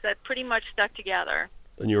four of us that pretty much stuck together.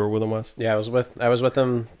 And you were with them, Wes? Yeah, I was with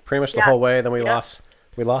them pretty much the Yeah. whole way. Then we Yeah. lost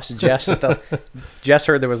Jess Jess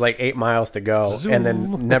heard there was like 8 miles to go and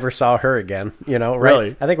then never saw her again, right?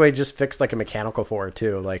 Really? I think we just fixed like a mechanical for her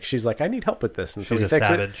too. Like she's like, I need help with this. And so She's we a fixed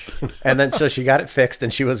savage. it. And then so she got it fixed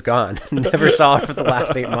and she was gone. Never saw her for the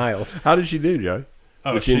last 8 miles. How did she do, Joe?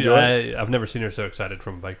 Oh, Did she enjoy it? I've never seen her so excited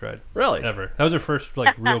from a bike ride. Really? Ever. That was her first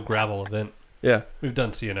like real gravel event. Yeah. We've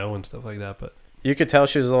done CNO and stuff like that, but You could tell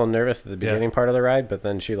she was a little nervous at the beginning part of the ride, but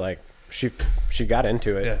then she got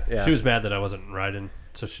into it. yeah. She was mad that I wasn't riding.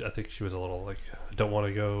 so I think she was a little like, I don't want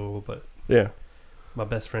to go, but Yeah. my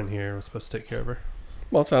best friend here was supposed to take care of her.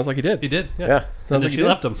 Well, it sounds like he did. He did, yeah. Yeah. And Sounds then like she he did.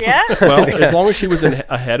 left him. Yeah. Well, as long as she was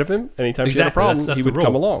ahead of him, anytime she had a Exactly, problem, that's he the would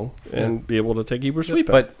come rule. along and be able to take Heber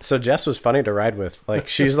sweeping. But so Jess was funny to ride with. Like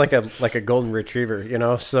she's like a golden retriever, you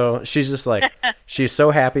know. So she's just like she's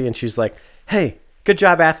so happy, and she's like, "Hey, good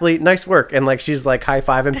job, athlete, nice work." And like she's like high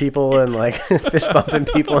fiving people and like fist bumping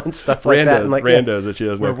people and stuff like that. And like randos that she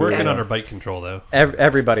doesn't. We're know who working they on are. her bike control, though.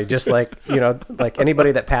 everybody, just like like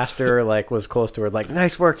anybody that passed her, like was close to her, like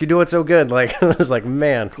nice work, you're doing so good. Like I was like,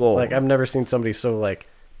 man, Cool. Like I've never seen somebody so like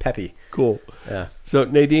peppy. Cool. Yeah. So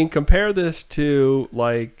Nadine, compare this to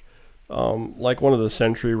like one of the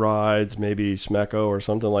Century rides, maybe Smecco or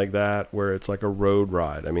something like that, where it's like a road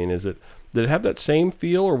ride. I mean, did it have that same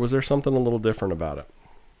feel, or was there something a little different about it?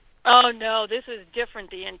 Oh no, this was different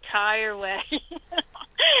the entire way.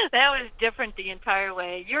 That was different the entire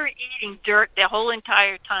way. You're eating dirt the whole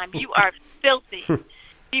entire time. You are filthy.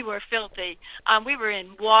 We were filthy. We were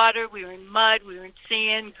in water, we were in mud, we were in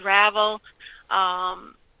sand, gravel.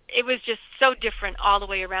 It was just so different all the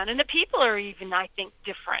way around. And the people are even, I think,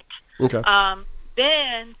 different. Okay.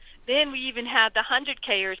 Then we even had the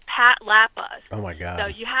 100Kers lap us. Oh my god. So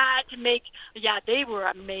you had to they were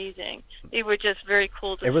amazing. They were just very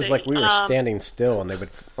cool to see. It was like we were standing still, and they would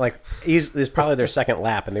like it was probably their second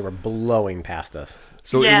lap, and they were blowing past us.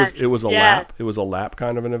 So Yes, it was a yes. lap. It was a lap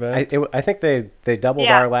kind of an event. I think they doubled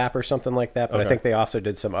Yeah. our lap or something like that, but Okay. I think they also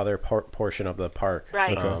did some other portion of the park.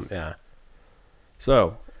 Right. Yeah.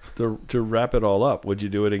 So to wrap it all up, would you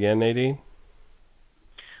do it again, Nadine?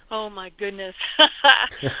 Oh my goodness.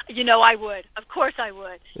 I would. Of course I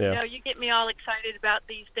would. Yeah. You get me all excited about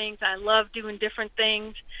these things. I love doing different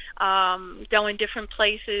things, going different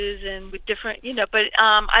places and with different, but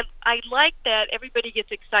I like that everybody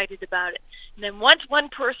gets excited about it. And then once one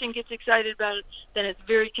person gets excited about it, then it's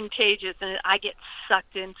very contagious and I get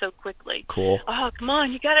sucked in so quickly. Cool. Oh, come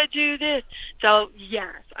on, you got to do this. So,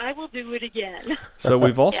 yes, I will do it again. So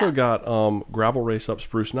we've also Yeah. got Gravel Race Up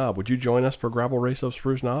Spruce Knob. Would you join us for Gravel Race Up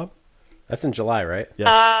Spruce Knob? That's in July, right?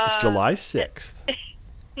 Yes, it's July 6th.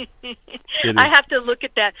 It is- I have to look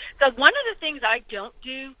at that. So one of the things I don't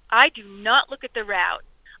do, I do not look at the route.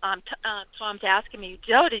 Tom's asking me,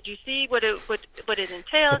 Joe, did you see what it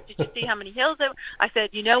entails? Did you see how many hills there? I said,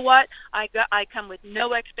 you know what? I come with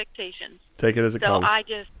no expectations. Take it as it So comes. I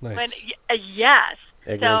just Nice. yes.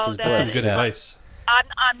 Ignorance So is that- bliss. That's some good Yeah. advice.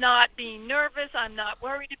 I'm not being nervous. I'm not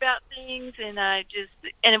worried about things, and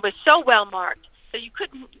it was so well marked, so you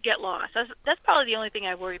couldn't get lost. That's probably the only thing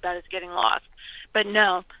I worry about is getting lost. But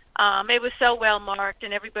no, it was so well marked,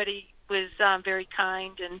 and everybody was very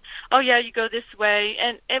kind. And oh yeah, you go this way,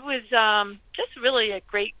 and it was just really a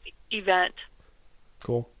great event.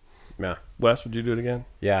 Cool. Yeah. Wes, would you do it again?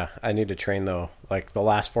 Yeah, I need to train though. Like the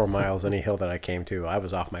last 4 miles, any hill that I came to, I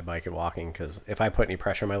was off my bike and walking because if I put any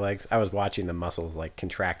pressure on my legs, I was watching the muscles like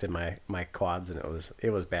contracted my quads, and it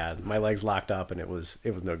was bad. My legs locked up, and it was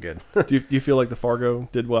no good. Do you feel like the Fargo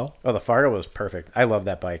did well? Oh, the Fargo was perfect. I love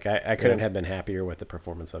that bike. I couldn't Yeah. have been happier with the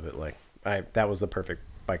performance of it. Like that was the perfect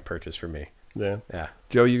bike purchase for me. Yeah. Yeah.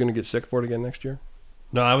 Joe, you going to get sick for it again next year?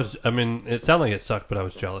 No, it sounded like it sucked, but I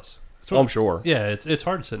was jealous. It's I'm sure. Yeah, it's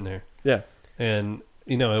hard sitting there. Yeah. And,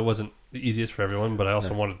 it wasn't the easiest for everyone, but I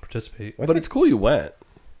also wanted to participate. But it's cool you went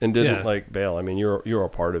and didn't Yeah. bail. I mean, you're a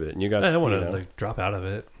part of it, and you got. I don't want you know, to drop out of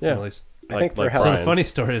it. Yeah. At least. I think for how- So the Brian. funny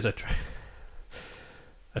story is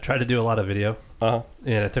I tried to do a lot of video, Uh-huh.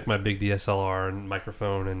 and I took my big DSLR and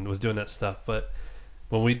microphone and was doing that stuff. But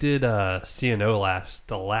when we did CNO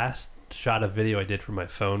the last shot of video I did from my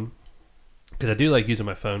phone, because I do like using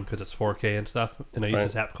my phone because it's 4K and stuff, and I use Right.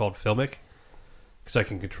 this app called Filmic because I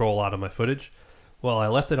can control a lot of my footage. Well, I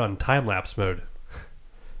left it on time-lapse mode.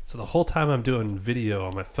 So the whole time I'm doing video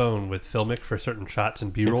on my phone with Filmic for certain shots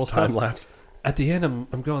and B-roll It's stuff, time lapse. at the end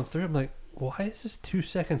I'm going through, I'm like, why is this 2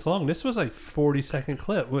 seconds long? This was like 40-second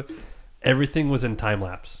clip. Everything was in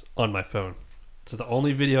time-lapse on my phone. So the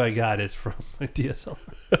only video I got is from my DSLR.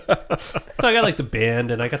 So I got like the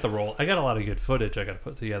band and I got the roll. I got a lot of good footage I got to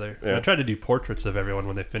put together. Yeah. I tried to do portraits of everyone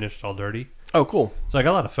when they finished all dirty. Oh, cool. So I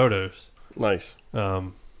got a lot of photos. Nice.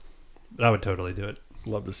 I would totally do it.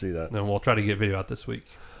 Love to see that. And we'll try to get video out this week.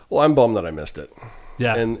 Well, I'm bummed that I missed it.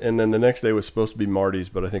 Yeah. And then the next day was supposed to be Marty's,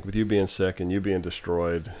 but I think with you being sick and you being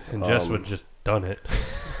destroyed, And Jess would just done it.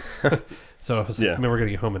 So I was like, Yeah. man, we're going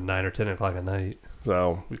to get home at 9 or 10 o'clock at night.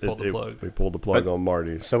 so We pulled the plug. We pulled the plug But- on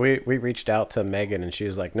Marty's. So we reached out to Megan, and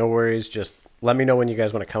she's like, "No worries, just let me know when you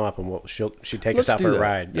guys want to come up, and she'd take Let's us out do for a that.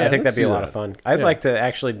 ride." Yeah, I think let's that'd be a do lot that. of fun. I'd Yeah. like to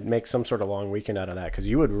actually make some sort of long weekend out of that because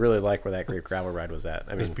you would really like where that Grape Gravel ride was at.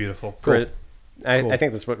 I It was mean, beautiful. for I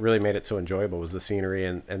think that's what really made it so enjoyable was the scenery,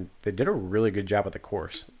 and they did a really good job with the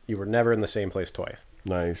course. You were never in the same place twice.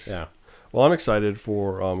 Nice. Yeah. Well, I'm excited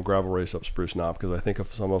for Gravel Race up Spruce Knob because I think of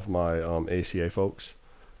some of my ACA folks.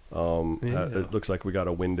 It looks like we got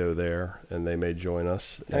a window there, and they may join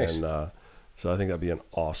us. Nice. And so I think that'd be an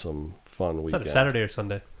awesome, fun Is weekend. that a Saturday or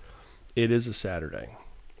Sunday? It is a Saturday.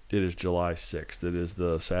 It is July 6th. It is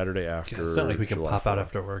the Saturday after. It's not like we can July pop out 4th.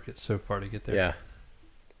 after work. It's so far to get there. Yeah.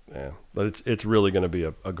 Yeah, but it's really going to be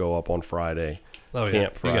a go up on Friday. Oh, Camp yeah. You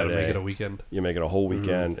got to Friday. make it a weekend. You make it a whole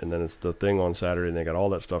weekend, and then it's the thing on Saturday, and they got all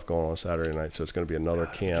that stuff going on Saturday night. So it's going to be another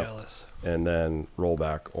I'm camp, jealous. and then roll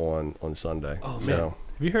back on Sunday. Oh, man. So,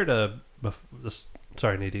 Have you heard of this?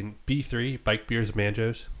 Sorry, Nadine. B3, Bike Beers and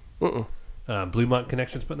Banjos. Bluemont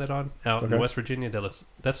Connections putting that on out in West Virginia.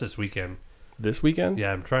 That's this weekend. this weekend?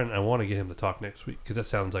 Yeah, I want to get him to talk next week because that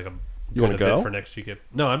sounds like a You wanna good event go? for next weekend.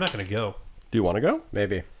 No, I'm not going to go. Do you want to go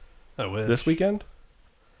Maybe. I wish. this weekend?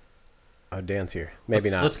 Oh, Dan's here. Maybe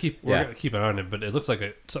not. Let's keep. We're Yeah. gonna keep it on it, but it looks like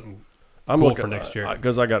something. I'm Cool looking for next year.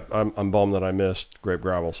 because I'm bummed that I missed Grape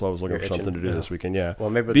Gravel, so I was looking You're for something itching? to do Yeah. this weekend. Yeah. Well,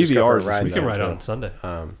 maybe we'll just go for BVR a is this ride We can then. ride out on Sunday.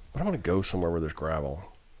 But I want to go somewhere where there's gravel.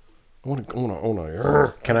 I want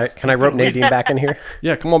to. Can I rope Nadine back in here?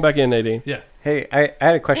 Yeah, come on back in, Nadine. Yeah. Hey, I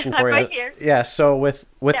had a question for you. Right here. Yeah, so with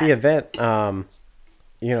the Yeah. event,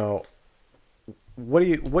 you know, what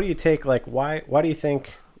do you take? Like, why do you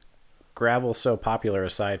think gravel's so popular?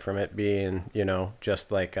 Aside from it being, you know,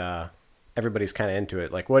 just like everybody's kind of into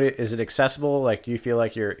it. Like, what is it accessible? Like, do you feel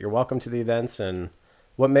like you're welcome to the events? And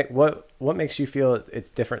what makes you feel it's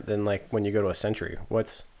different than like when you go to a Century?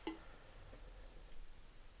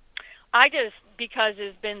 Because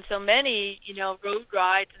there's been so many, road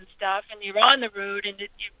rides and stuff, and you're on the road and you're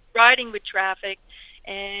riding with traffic,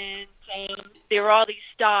 and there are all these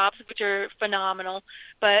stops, which are phenomenal.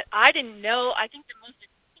 But I didn't know. I think the most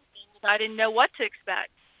interesting thing was I didn't know what to expect.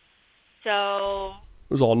 So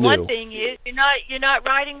It was all new. one thing is you're not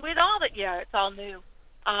riding with all that. Yeah, it's all new.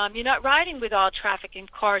 You're not riding with all traffic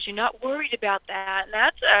and cars. You're not worried about that, and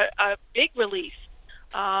that's a big relief.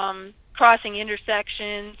 Crossing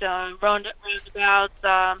intersections, roundabouts,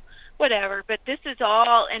 whatever. But this is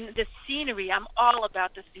all, and the scenery. I'm all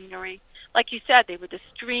about the scenery. Like you said, there were the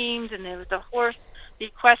streams, and there was the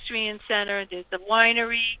equestrian center, there's the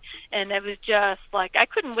winery, and it was just like I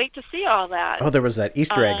couldn't wait to see all that. Oh, there was that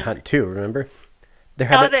Easter egg hunt too. Remember? There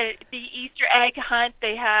had the Easter egg hunt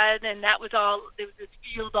they had, and that was all. There was this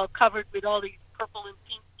field all covered with all these purple and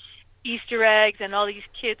pink Easter eggs, and all these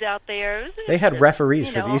kids out there. They had referees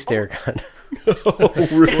for the Easter egg hunt. Oh,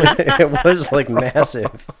 really? It was like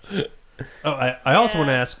massive. Oh, I also want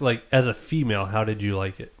to ask, like, as a female, how did you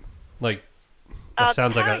like it? Like, that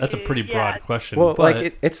sounds like that's a pretty broad question. Well, but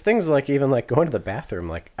like it's things like even like going to the bathroom.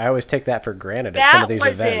 Like I always take that for granted at some of these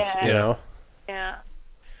events. It. You know. Yeah.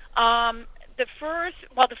 The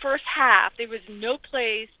first half, there was no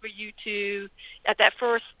place for you to. At that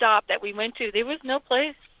first stop that we went to, there was no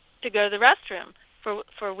place to go to the restroom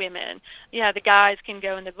for women. Yeah, the guys can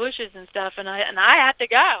go in the bushes and stuff, and I had to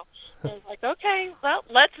go. I was like, okay, well,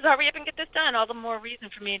 let's hurry up and get this done. All the more reason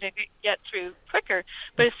for me to get through quicker.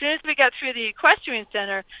 But as soon as we got through the equestrian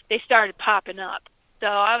center, they started popping up. So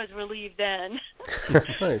I was relieved then.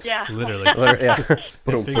 Nice. Yeah. literally, Yeah.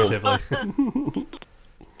 figuratively.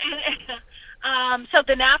 So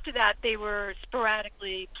then after that, they were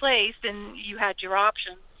sporadically placed, and you had your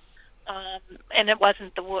options. And it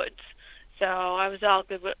wasn't the woods, so I was all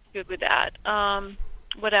good with that.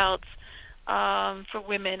 What else for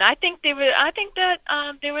women? I think that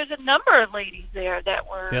there was a number of ladies there that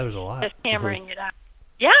were There's a lot. just hammering it out.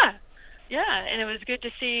 Yeah, and it was good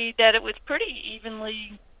to see that it was pretty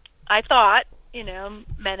evenly. I thought,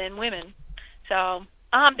 men and women. So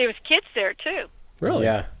there was kids there too. Really?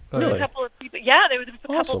 Yeah. There was Really? a couple of people. Yeah, there was a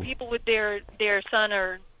couple Awesome. of people with their son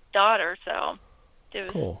or daughter. So there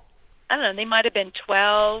was. Cool. I don't know, they might have been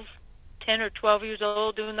 10 or 12 years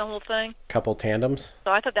old doing the whole thing. Couple tandems.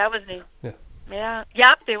 So I thought that was neat. Yeah. Yeah.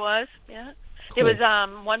 Yep, there was. Yeah. Cool. There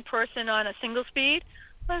was one person on a single speed.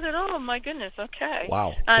 I said, oh, my goodness, okay.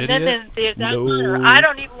 Wow. And then Idiot. there's that No. runner. I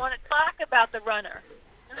don't even want to talk about the runner.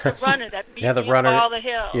 There's the runner that beat Yeah, the me runner. up all the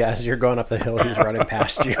hills. Yeah, as you're going up the hill, he's running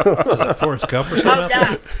past you. Forrest Gump or Oh, something?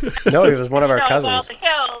 out there? yeah. No, he was one of our All cousins. the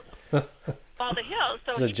hills. All the hills.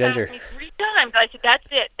 This is So a he ginger. passed me 3 times. I said, that's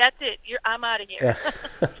it. I'm out of here.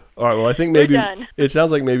 Yeah. All right. Well, I think We're maybe done. it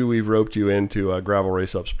sounds like maybe we've roped you into a gravel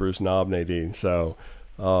race up Spruce Knob, Nadine. So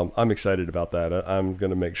I'm excited about that. I'm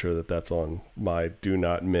going to make sure that that's on my do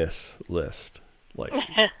not miss list.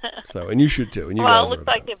 And you should too. And you Well, guys it looks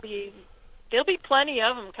are like there'll be plenty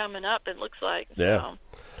of them coming up. It looks like. Yeah. So.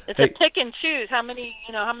 It's Hey. a pick and choose how many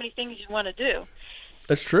things you want to do.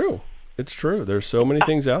 It's true. It's true. There's so many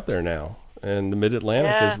things out there now, and the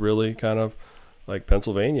Mid-Atlantic Yeah. is really kind of like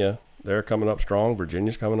Pennsylvania. They're coming up strong.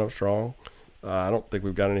 Virginia's coming up strong. I don't think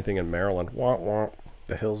we've got anything in Maryland. Wah, wah.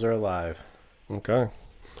 The hills are alive. Okay.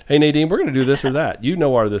 Hey, Nadine, we're going to do this or that. You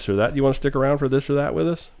know our this or that. You want to stick around for this or that with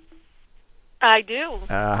us? I do.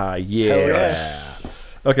 Ah, yeah. Hell yeah.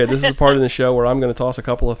 Okay, this is the part of the show where I'm going to toss a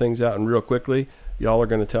couple of things out, and real quickly, y'all are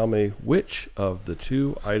going to tell me which of the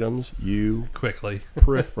two items you Quickly.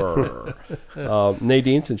 prefer.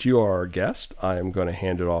 Nadine, since you are our guest, I am going to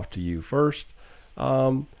hand it off to you first.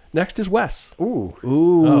 Next is Wes. Ooh.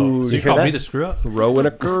 Oh, so you hear called that? me the screw up? Throw in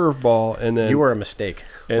a curveball, and then You were a mistake.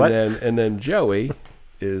 and What? then Joey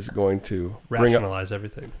is going to bring up. Rationalize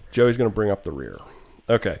everything. Joey's going to bring up the rear.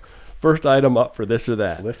 Okay, first item up for this or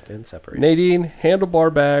that. Lift and separate. Nadine,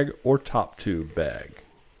 handlebar bag or top tube bag?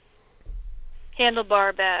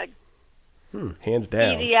 Handlebar bag. Hands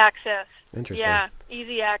down. Easy access. Interesting. Yeah,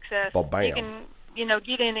 easy access. Ba-bam. You can,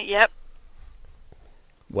 get in it. Yep.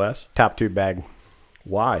 Wes, Top tube bag.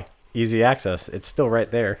 why? Easy access. It's still right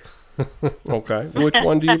there. Okay, which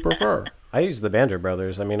one do you prefer? I use the Banjo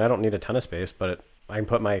Brothers. I mean, I don't need a ton of space, but I can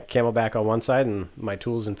put my Camelback on one side and my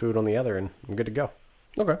tools and food on the other, and I'm good to go.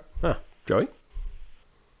 Okay, Huh. Joey.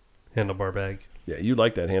 Handlebar bag. Yeah, you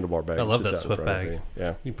like that handlebar bag. I love sits that out in Swift front of bag. you.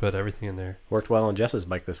 Yeah. You put everything in there. Worked well on Jess's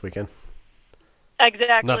bike this weekend.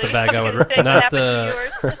 Exactly. Not the bag I would- was gonna say, not what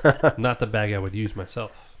happened to yours? Not the bag I would use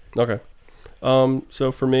myself. Okay.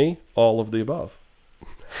 So for me, all of the above.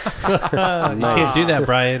 You can't do that,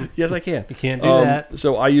 Brian. Yes, I can. You can't do that.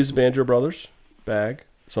 So I use the Banjo Brothers bag.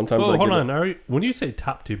 Sometimes Oh, I hold give on. When you say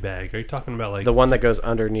top tube bag, are you talking about like The one that goes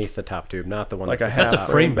underneath the top tube, not the one Like that's a that's a half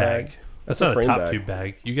frame bag. bag. That's a not a frame top bag. tube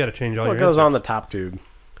bag. You got to change all Well, it your goes on the inserts. top tube.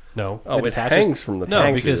 No. Oh, It it attaches- hangs from the No,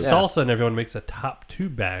 tank because tube. Salsa and everyone makes a top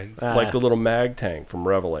tube bag. Like the little mag tank from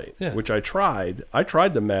Revelate, Yeah. which I tried. I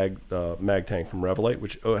tried the mag tank from Revelate,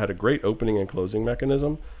 which had a great opening and closing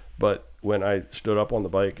mechanism. But when I stood up on the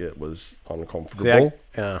bike, it was uncomfortable.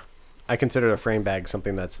 See, I consider a frame bag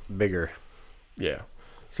something that's bigger. Yeah.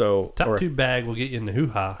 So Top or- tube bag will get you in the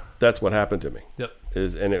hoo-ha. that's what happened to me. Yep.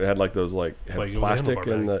 And it had like those like had why you go with a plastic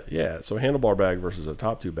handlebar in the So handlebar bag versus a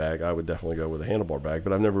top tube bag, I would definitely go with a handlebar bag.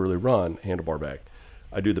 But I've never really run a handlebar bag.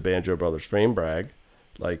 I do the Banjo Brothers frame bag,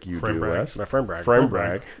 like you Frame do, brag. Wes. My frame brag. Frame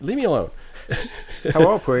brag. Leave me alone.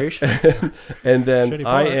 Hello, please. And then Shitty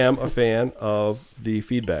I bar. am a fan of the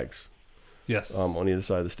feed bags Yes. on either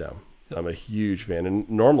side of the stem. I'm a huge fan, and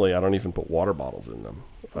normally I don't even put water bottles in them.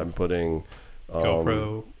 I'm putting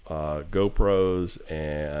GoPro. GoPros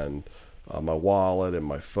and my wallet and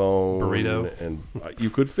my phone. Burrito. And you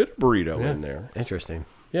could fit a burrito Yeah. in there. Interesting.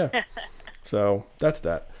 Yeah. So that's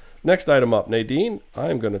that. Next item up, Nadine.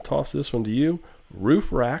 I'm going to toss this one to you.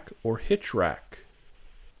 Roof rack or hitch rack?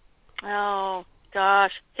 Oh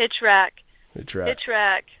gosh, hitch rack. Hitch rack. Hitch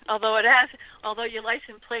rack. Although your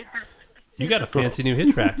license plate has. You got a fancy new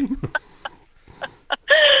hitch rack.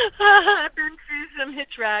 I've been through some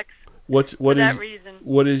hitch racks What for that is reason.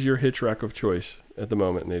 what is your hitch rack of choice at the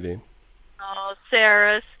moment, Nadine? Oh,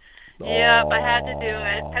 Sarah's. Yep, I had to do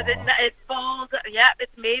it because it folds. Yep,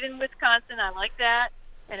 it's made in Wisconsin. I like that,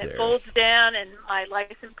 and Sarah's. it folds down, and my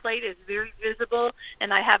license plate is very visible.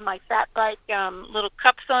 And I have my fat bike little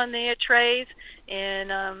cups on the trays,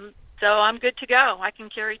 and so I'm good to go. I can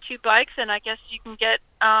carry 2 bikes, and I guess you can get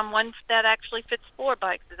one that actually fits 4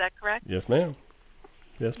 bikes. Is that correct? Yes, ma'am.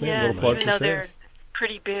 Yes, ma'am. Yeah, Little plug even for though they're Sarah's.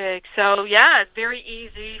 pretty big. So yeah, it's very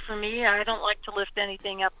easy for me. I don't like to lift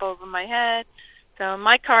anything up over my head. So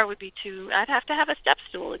my car would be I'd have to have a step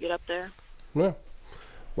stool to get up there. Yeah.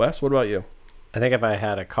 Wes, what about you? I think if I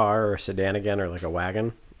had a car or a sedan again or like a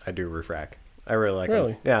wagon, I'd do roof rack. I really like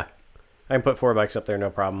Really? them. Yeah. I can put 4 bikes up there,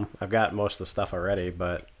 no problem. I've got most of the stuff already,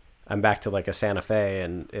 but I'm back to like a Santa Fe,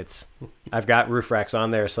 and I've got roof racks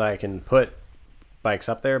on there so I can put bikes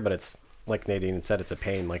up there, but it's like Nadine said, it's a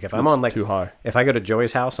pain. Like if I'm It's on like too high. if I go to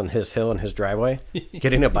Joey's house on his hill and his driveway,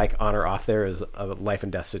 getting a bike on or off there is a life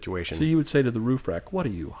and death situation. So you would say to the roof rack, "What are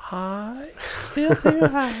you high?" Still too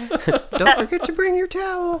high. Don't forget to bring your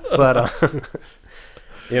towel. But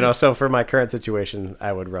so for my current situation,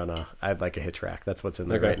 I'd like a hitch rack. That's what's in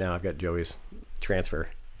there Okay. right now. I've got Joey's transfer.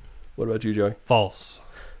 What about you, Joey? False.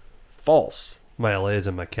 False. My LA is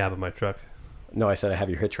in my cab of my truck. No, I said I have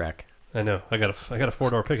your hitch rack. I know. I got a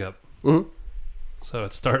 4-door pickup. Mhm. So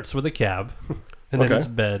it starts with a cab, and then Okay. it's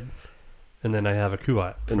bed, and then I have a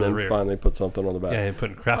kuat for And the then rear. finally put something on the back. Yeah, I'm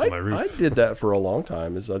putting crap on my roof. I did that for a long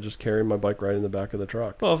time. Is I just carry my bike right in the back of the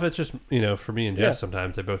truck. Well, if it's just for me and Jess, Yeah.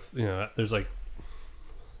 sometimes they both there's like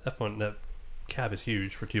that cab is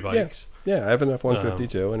huge for 2 bikes. Yeah, I have an F-150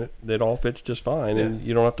 too, and it all fits just fine, and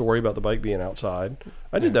you don't have to worry about the bike being outside.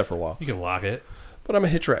 I did that for a while. You can lock it. But I'm a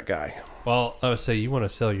hitch rack guy. Well, I would say you want to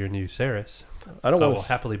sell your new Saris. I don't I want will to.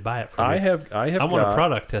 happily buy it from I you. have. I want to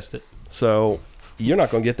product test it. So you're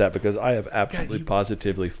not going to get that because I have absolutely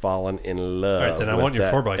positively fallen in love. All right, then I with want your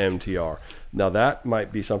that 4-bike. MTR. Now that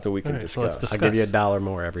might be something we can All right, so let's discuss. discuss. I'll give you $1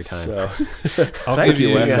 more every time. So I'll thank give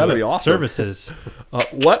you, Wes. That'd be awesome. Services.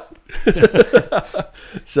 What?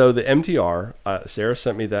 So the MTR, Sarah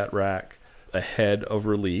sent me that rack ahead of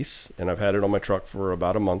release, and I've had it on my truck for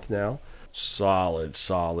about a month now. Solid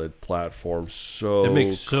platform. So It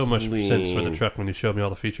makes so much clean. sense with the truck when you showed me all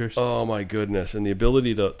the features. Oh my goodness. And the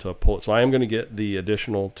ability to pull it. So I am going to get the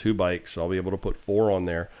additional 2 bikes. So I'll be able to put 4 on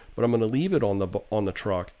there, but I'm going to leave it on the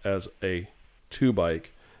truck as a 2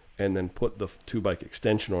 bike and then put the 2 bike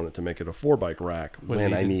extension on it to make it a 4 bike rack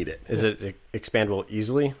when I need it. Is it expandable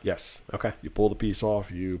easily? Yes. Okay. You pull the piece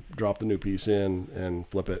off, you drop the new piece in and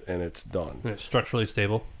flip it, and it's done. And it's structurally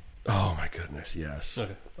stable. Oh my goodness, yes.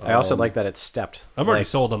 Okay. I also like that it's stepped. I'm already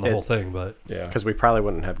sold on the whole thing, but Yeah. Because we probably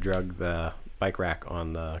wouldn't have drugged the bike rack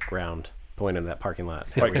on the ground going into that parking lot.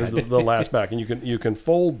 Right, because the last back, and you can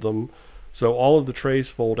fold them, so all of the trays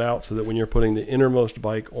fold out, so that when you're putting the innermost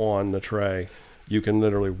bike on the tray, you can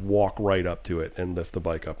literally walk right up to it and lift the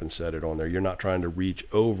bike up and set it on there. You're not trying to reach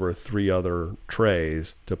over 3 other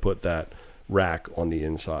trays to put that rack on the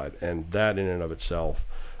inside, and that in and of itself.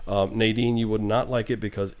 Nadine, you would not like it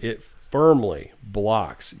because it firmly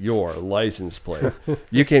blocks your license plate.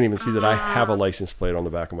 You can't even see that I have a license plate on the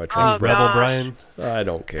back of my truck. Oh, Rebel God. Brian. I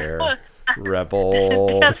don't care.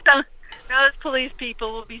 Rebel. Those police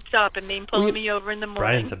people will be stopping me and pulling me over in the morning.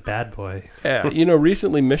 Brian's a bad boy. Yeah,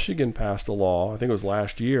 recently Michigan passed a law, I think it was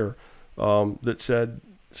last year, that said,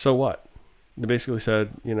 so what? They basically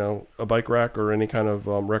said, a bike rack or any kind of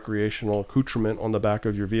recreational accoutrement on the back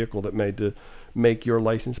of your vehicle that made to make your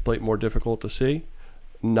license plate more difficult to see,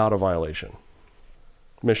 not a violation.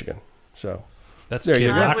 Michigan. So That's There Kid you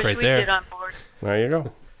go. I Rock wish right we'd there. get on board. there you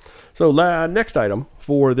go. So next item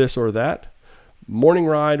for this or that, morning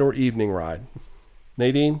ride or evening ride.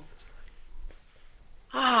 Nadine?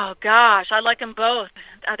 Oh, gosh, I like them both.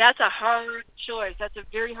 That's a hard choice. That's a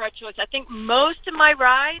very hard choice. I think most of my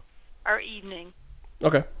rides are evening,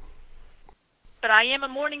 Okay. but I am a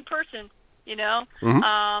morning person,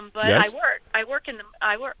 Mhm. But Yes.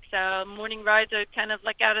 I work, so morning rides are kind of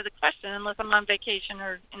like out of the question unless I'm on vacation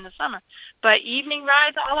or in the summer. But evening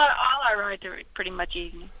rides, all our rides are pretty much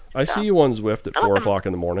evening. I see you on Zwift at 4 o'clock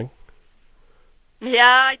in the morning. Yeah,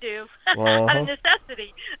 I do. Out Uh-huh. of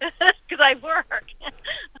necessity, because I work.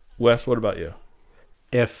 Wes, what about you?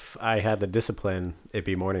 If I had the discipline, it'd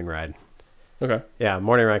be morning ride. Okay. Yeah,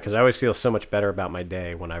 morning ride, because I always feel so much better about my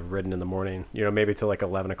day when I've ridden in the morning, maybe till like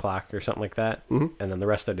 11 o'clock or something like that. Mhm. And then the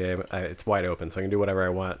rest of the day, it's wide open, so I can do whatever I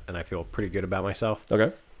want, and I feel pretty good about myself.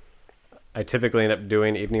 Okay. I typically end up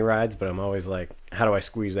doing evening rides, but I'm always like, how do I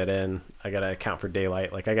squeeze that in? I got to account for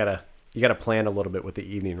daylight. Like, you got to plan a little bit with the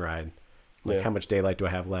evening ride. Like, Yeah. how much daylight do I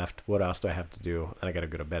have left? What else do I have to do? And I got to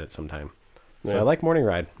go to bed at some time. So Yeah. I like morning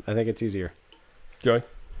ride. I think it's easier. Joey?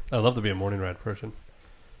 I'd love to be a morning ride person.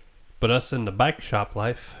 But us in the bike shop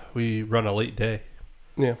life, we run a late day.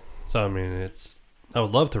 Yeah. So, I mean, I would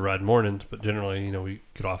love to ride mornings, but generally, we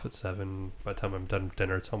get off at 7. By the time I'm done with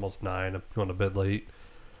dinner, it's almost 9. I'm going to bed late.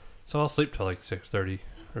 So I'll sleep till like 6:30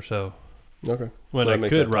 or so. Okay. When So that I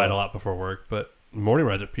makes could that ride tough. a lot before work, but morning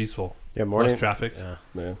rides are peaceful. Yeah, morning Less traffic. Yeah.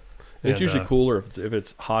 Yeah. And, It's usually cooler if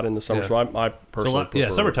it's hot in the summer. yeah. So I personally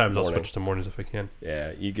prefer summertimes I'll morning. switch to mornings if I can.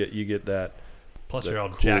 Yeah, you get that Plus, The you're all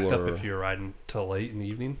jacked up cooler- if you're riding till late in the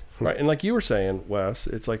evening. right. And like you were saying, Wes,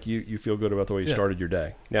 it's like you feel good about the way you Yeah. started your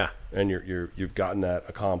day, Yeah. and you've gotten that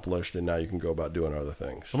accomplished, and now you can go about doing other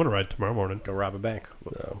things. I'm going to ride tomorrow morning. Go rob a bank.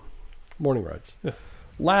 So, morning rides. Yeah.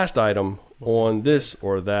 Last item on this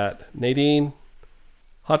or that, Nadine,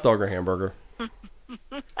 hot dog or hamburger?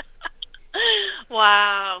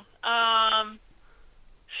 Wow.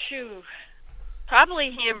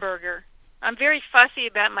 Probably hamburger. I'm very fussy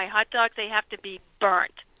about my hot dogs. They have to be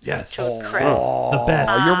burnt Yes. to a crisp. The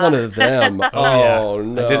best. Oh, you're one of them. Oh, oh yeah.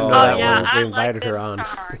 no! I didn't know Oh that yeah, one. I We invited like her them on.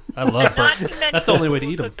 charred. I love Not burnt. too many That's the only way to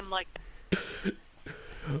people eat them. cook them like that.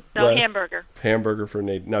 No, Wes? hamburger. Hamburger for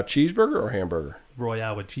Nadine. Now, cheeseburger or hamburger?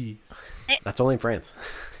 Royale with cheese. That's only in France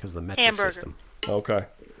because of the metric Hamburger. system. Okay.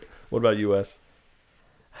 What about you, Wes?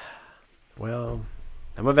 Well,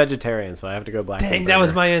 I'm a vegetarian, so I have to go black bean Dang, that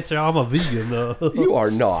was burger. my answer. I'm a vegan, though. You are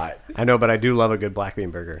not. I know, but I do love a good black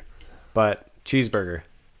bean burger. But cheeseburger,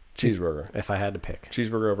 Cheeseburger. if I had to pick.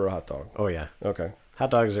 Cheeseburger over a hot dog. Oh, yeah. Okay.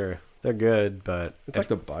 Hot dogs they're good, but It's like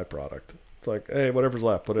the byproduct. It's like, hey, whatever's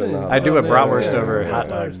left, put it in the hot I do a dog. bratwurst Yeah, over yeah, hot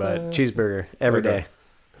yeah. dog, but cheeseburger every Okay. day.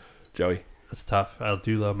 Joey. That's tough. I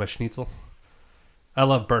do love my schnitzel. I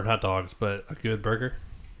love burnt hot dogs, but a good burger.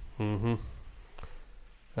 Mm-hmm.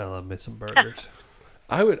 I love me some burgers.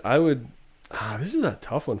 I would. This is a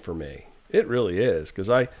tough one for me. It really is because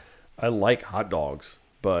I like hot dogs,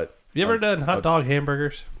 but You ever done hot dog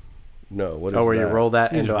hamburgers? no. What is Oh, where you that? roll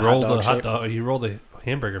that You into just a roll hot the dog hot shape? dog. You roll the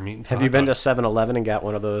hamburger meat. Into Have a you hot been dog. to 7-Eleven and got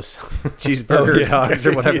one of those cheeseburger yeah. dogs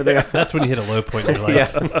or whatever they are? That's when you hit a low point in your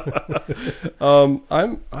life. Yeah.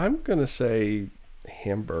 I'm gonna say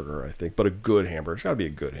hamburger. I think, but a good hamburger. It's got to be a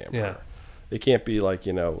good hamburger. Yeah. It can't be like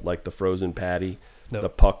like the frozen patty, No. the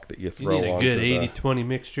puck that you You throw need a onto good the 80-20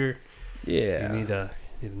 mixture. Yeah, You need a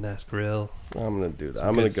nice grill. I'm gonna do that. Some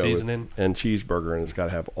I'm gonna good go with seasoning. and cheeseburger, and it's got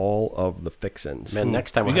to have all of the fixins. Man,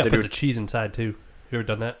 next time We we'll got have to to put do. the cheese inside too. You ever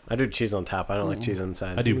done that? I do cheese on top. I don't like cheese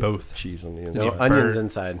inside. I do both. Cheese on the No, inside. No, Yeah, onions burn.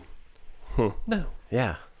 inside. No,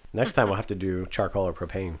 Yeah. Next time we'll have to do charcoal or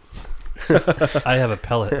propane. I have a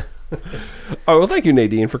pellet. Oh, well, thank you,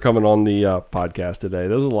 Nadine, for coming on the podcast today.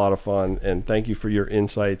 That was a lot of fun, and thank you for your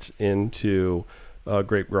insights into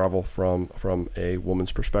grape gravel from a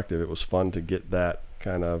woman's perspective. It was fun to get that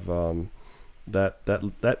kind of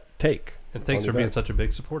that take. And thanks on for the being event. such a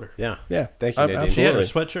big supporter. Yeah. Yeah, Thank you, Nadine. absolutely. She had her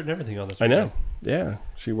sweatshirt and everything on this I know. weekend. Yeah,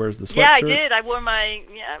 she wears the sweatshirt. Yeah, I did. I wore my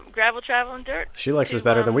gravel, travel, and dirt. She likes us to,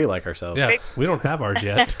 better than we like ourselves. Yeah, we don't have ours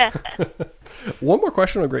yet. One more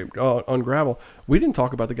question on gravel. We didn't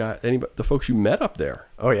talk about the folks you met up there.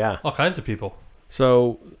 Oh, yeah. All kinds of people.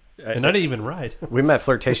 So, And I didn't even ride. We met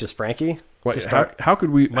Flirtatious Frankie. Wait, to start. how could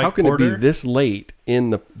we? Mike How can it Porter? be this late in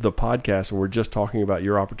the podcast and we're just talking about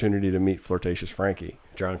your opportunity to meet Flirtatious Frankie?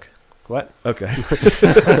 Drunk. What? Okay.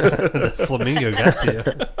 The flamingo got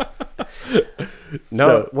to you. No,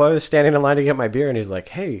 So- well, I was standing in line to get my beer, and he's like,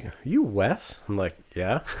 "Hey, you Wes?" I'm like,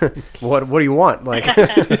 "Yeah." What do you want? Like,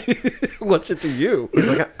 What's it to you? he's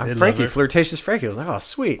like, Hey, "I'm Frankie, lover. Flirtatious Frankie." I was like, "Oh,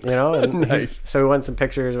 sweet," And Nice. so we went some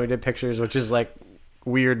pictures. We did pictures, which is like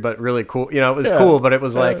weird but really cool. It was Yeah. cool, but it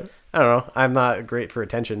was like I don't know. I'm not great for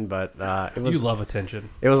attention, but it You was love attention.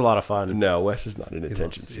 it was a lot of fun. No, Wes is not an He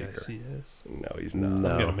attention loves- seeker. Yes, he is. No, he's not. No.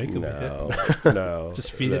 I'm gonna make him. No.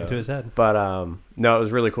 Just feed it into his head. But no, it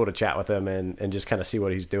was really cool to chat with him and just kind of see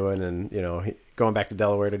what he's doing, and going back to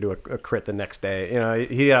Delaware to do a crit the next day.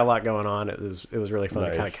 He had a lot going on. It was really fun to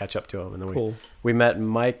Nice. kind of catch up to him, and then Cool. we met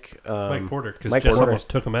Mike Mike Porter, because Mike Jess Porter. almost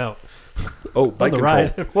took him out Oh, on bike the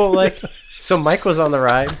control. ride. Well, so Mike was on the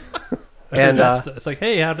ride, and It's like,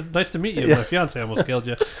 hey, nice to meet you. My fiance almost killed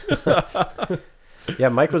you. yeah,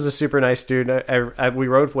 Mike was a super nice dude. We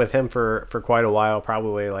rode with him for quite a while,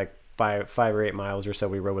 probably like 5 or 8 miles or so.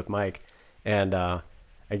 We rode with Mike, and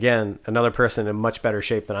again, another person in much better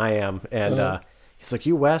shape than I am. And he's like,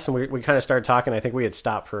 "You Wes," and we kind of started talking. I think we had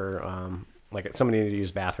stopped for like somebody needed to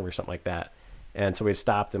use the bathroom or something like that, and so we had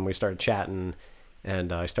stopped and we started chatting,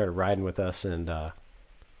 and he started riding with us, and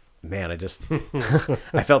man, I just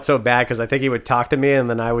I felt so bad because I think he would talk to me, and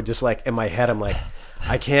then I would just like in my head I'm like,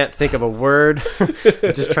 I can't think of a word.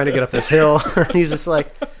 I'm just trying to get up this hill. And he's just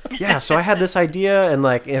like, yeah. So I had this idea, and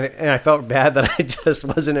I felt bad that I just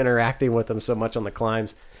wasn't interacting with him so much on the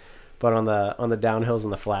climbs, but on the downhills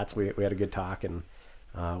and the flats, we had a good talk, and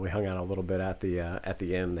we hung out a little bit at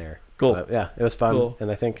the end there. Cool. But, yeah, it was fun, Cool. and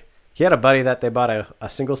I think he had a buddy that they bought a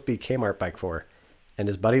single speed Kmart bike for, and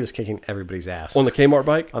his buddy was kicking everybody's ass On the Kmart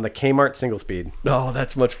bike? on the Kmart single speed. Oh,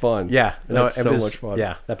 that's much fun. Yeah, That's it so was, much fun.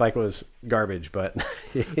 Yeah, that bike was garbage, but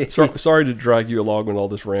Sorry to drag you along with all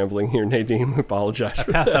this rambling here, Nadine. We apologize I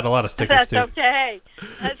for passed that. out a lot of stickers, That's too. okay.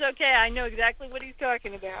 That's okay. I know exactly what he's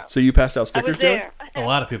talking about. So you passed out I stickers, was Joey? there. A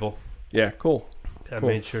lot of people. Yeah, cool. I Cool.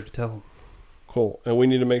 made sure to tell them. Cool. And we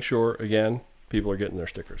need to make sure, again, people are getting their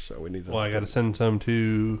stickers. So we need to. Well, I got to send some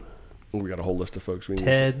to We got a whole list of folks we need.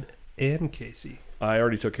 Ted and Casey. I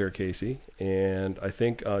already took care of Casey, and I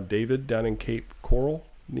think David down in Cape Coral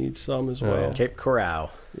needs some as well. Cape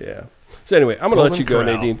Coral. Yeah. So anyway, I'm going to let Golden you go,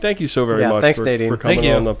 Corral. Nadine. Thank you so very Yeah, much thanks, for Nadine. coming Thank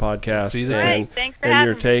you. on the podcast See you this All week. right, thanks for and having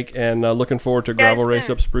your me. take. And looking forward to gravel race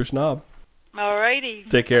soon. up Spruce Knob. All righty.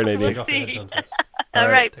 Take care, Nadine. Take off your headphones. All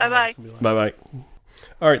right. Bye-bye. Bye bye.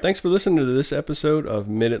 All right. Thanks for listening to this episode of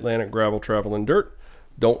Mid Atlantic Gravel, Travel, and Dirt.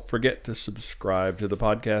 Don't forget to subscribe to the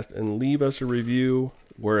podcast and leave us a review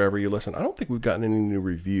wherever you listen. I don't think we've gotten any new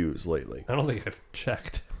reviews lately. I don't think I've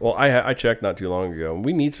checked. Well, I checked not too long ago, and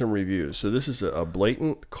we need some reviews. So this is a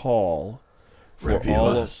blatant call for Review all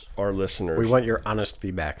us. of our listeners. We want your honest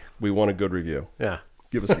feedback. We want a good review. Yeah,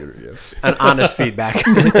 Give us a good review. an honest feedback.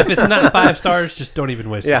 If it's not 5 stars, just don't even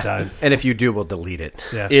waste your Yeah, time. and if you do, we'll delete it.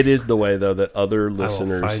 Yeah. It is the way, though, that other I will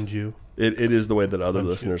listeners find you. It is the way that other Once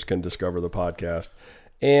you- listeners can discover the podcast.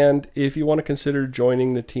 And if you want to consider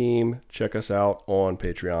joining the team, check us out on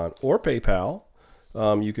Patreon or PayPal.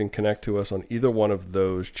 You can connect to us on either one of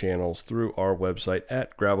those channels through our website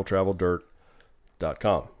at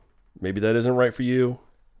graveltraveldirt.com. Maybe that isn't right for you.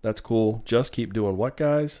 That's cool. Just keep doing what,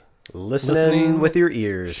 guys? Listening with your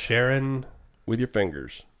ears. Sharing With your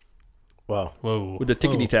fingers. Well, Whoa. With the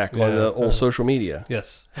tickety-tack Yeah. on the old social media.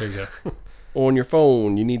 Yes, there you go. On your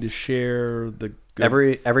phone, you need to share the good...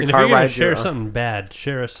 every And if car you're going to ride share you're on- something bad,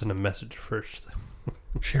 share us in a message first.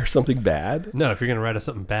 Share something bad? No, if you're going to write us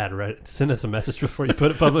something bad, send us a message before you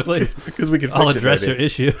put it publicly. Because we can fix I'll it. address maybe. your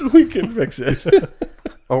issue. We can fix it.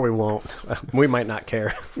 Or we won't. We might not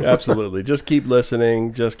care. Absolutely. Just keep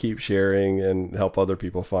listening. Just keep sharing and help other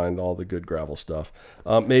people find all the good gravel stuff.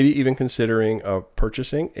 Maybe even considering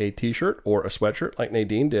purchasing a T-shirt or a sweatshirt like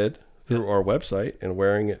Nadine did through our website and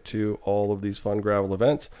wearing it to all of these fun gravel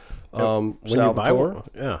events. When you buy Salvatore, one,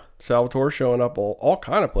 yeah, Salvatore showing up all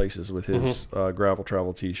kind of places with his gravel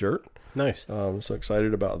travel T-shirt. nice. So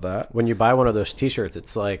excited about that. When you buy one of those T-shirts,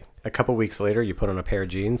 it's like a couple weeks later, you put on a pair of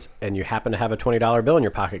jeans, and you happen to have a $20 bill in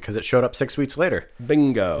your pocket because it showed up 6 weeks later.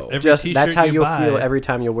 Bingo. Every That's t-shirt how you you'll buy- feel every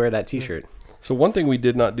time you wear that T-shirt. So one thing we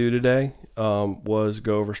did not do today was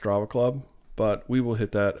go over Strava Club, but we will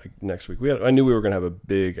hit that next week. I knew we were going to have a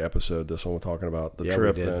big episode. This one, we're talking about the Yeah, we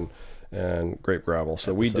trip did. and Grape Gravel.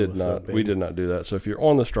 So we Episode did was so not big. do that. So if you're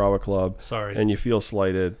on the Strava Club Sorry. and you feel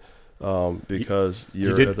slighted because You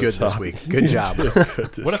you're did at the good this top- week. Good job. You did good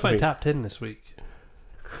this What if I week. top 10 this week?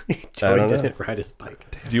 Joey don't know. didn't ride his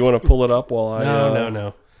bike. Do you want to pull it up while I?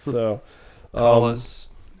 No. So Call us.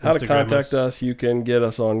 How to Instagram contact us? You can get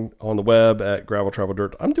us on the web at Gravel Travel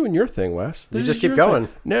Dirt. I'm doing your thing, Wes. You This just is keep your going.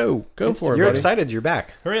 thing. No, go for it, You're buddy. excited. You're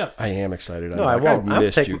back. Hurry up. I am excited. No, I won't. I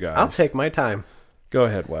missed you guys. I'll take my time. Go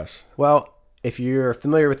ahead, Wes. Well, if you're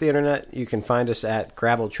familiar with the internet, you can find us at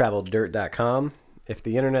graveltraveldirt.com. If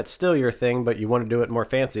the internet's still your thing, but you want to do it more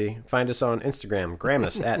fancy, find us on Instagram. Gram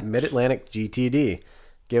us at MidAtlanticGTD.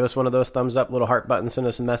 Give us one of those thumbs up, little heart buttons, send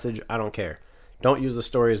us a message. I don't care. Don't use the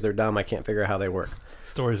stories. They're dumb. I can't figure out how they work.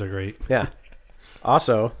 Stories are great. Yeah.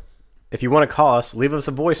 Also, if you want to call us, leave us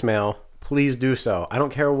a voicemail. Please do so. I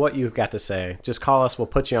don't care what you've got to say. Just call us. We'll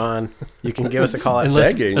put you on. You can give us a call at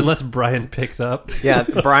Unless Brian picks up. Yeah,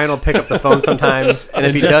 Brian will pick up the phone sometimes, and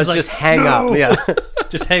if he Jess does, is like, just hang up. Yeah.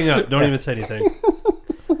 Just hang up. Don't even say anything.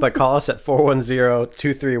 But call us at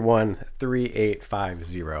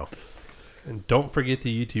 410-231-3850. And don't forget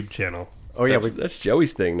the YouTube channell. Oh, yeah. That's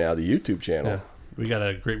Joey's thing now, the YouTube channel. Yeah. We got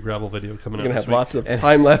a great gravel video coming We're up gonna this have week. lots of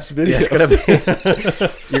time lapse videos. Yeah, it's gonna be.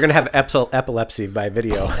 You're gonna have epilepsy by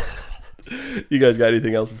video. You guys got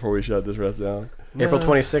anything else before we shut this rest down? April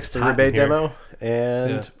 26th, the hot in Rebate here. demo,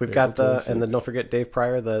 and Yeah, we've got April the and then don't forget Dave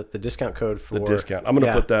Pryor, the discount code for The discount. I'm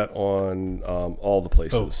gonna put that on all the Oh,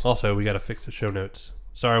 places. also, we got to fix the show notes.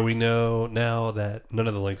 Sorry, we know now that none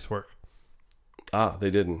of the links work.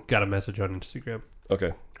 They didn't. Got a message on Instagram.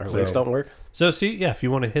 Okay. Our So, links don't work. So, see, yeah, if you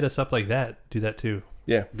want to hit us up like that, do that too.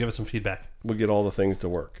 Yeah, Give us some feedback. we'll get all the things to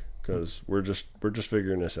work because we're just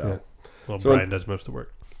figuring this out. Yeah. Well, So- Brian does most of the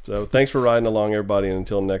work. So thanks for riding along, everybody, and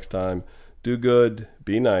until next time, do good,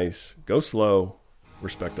 be nice, go slow,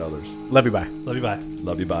 respect others. Love you. Bye. Love you. Bye.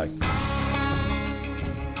 Love you. Bye.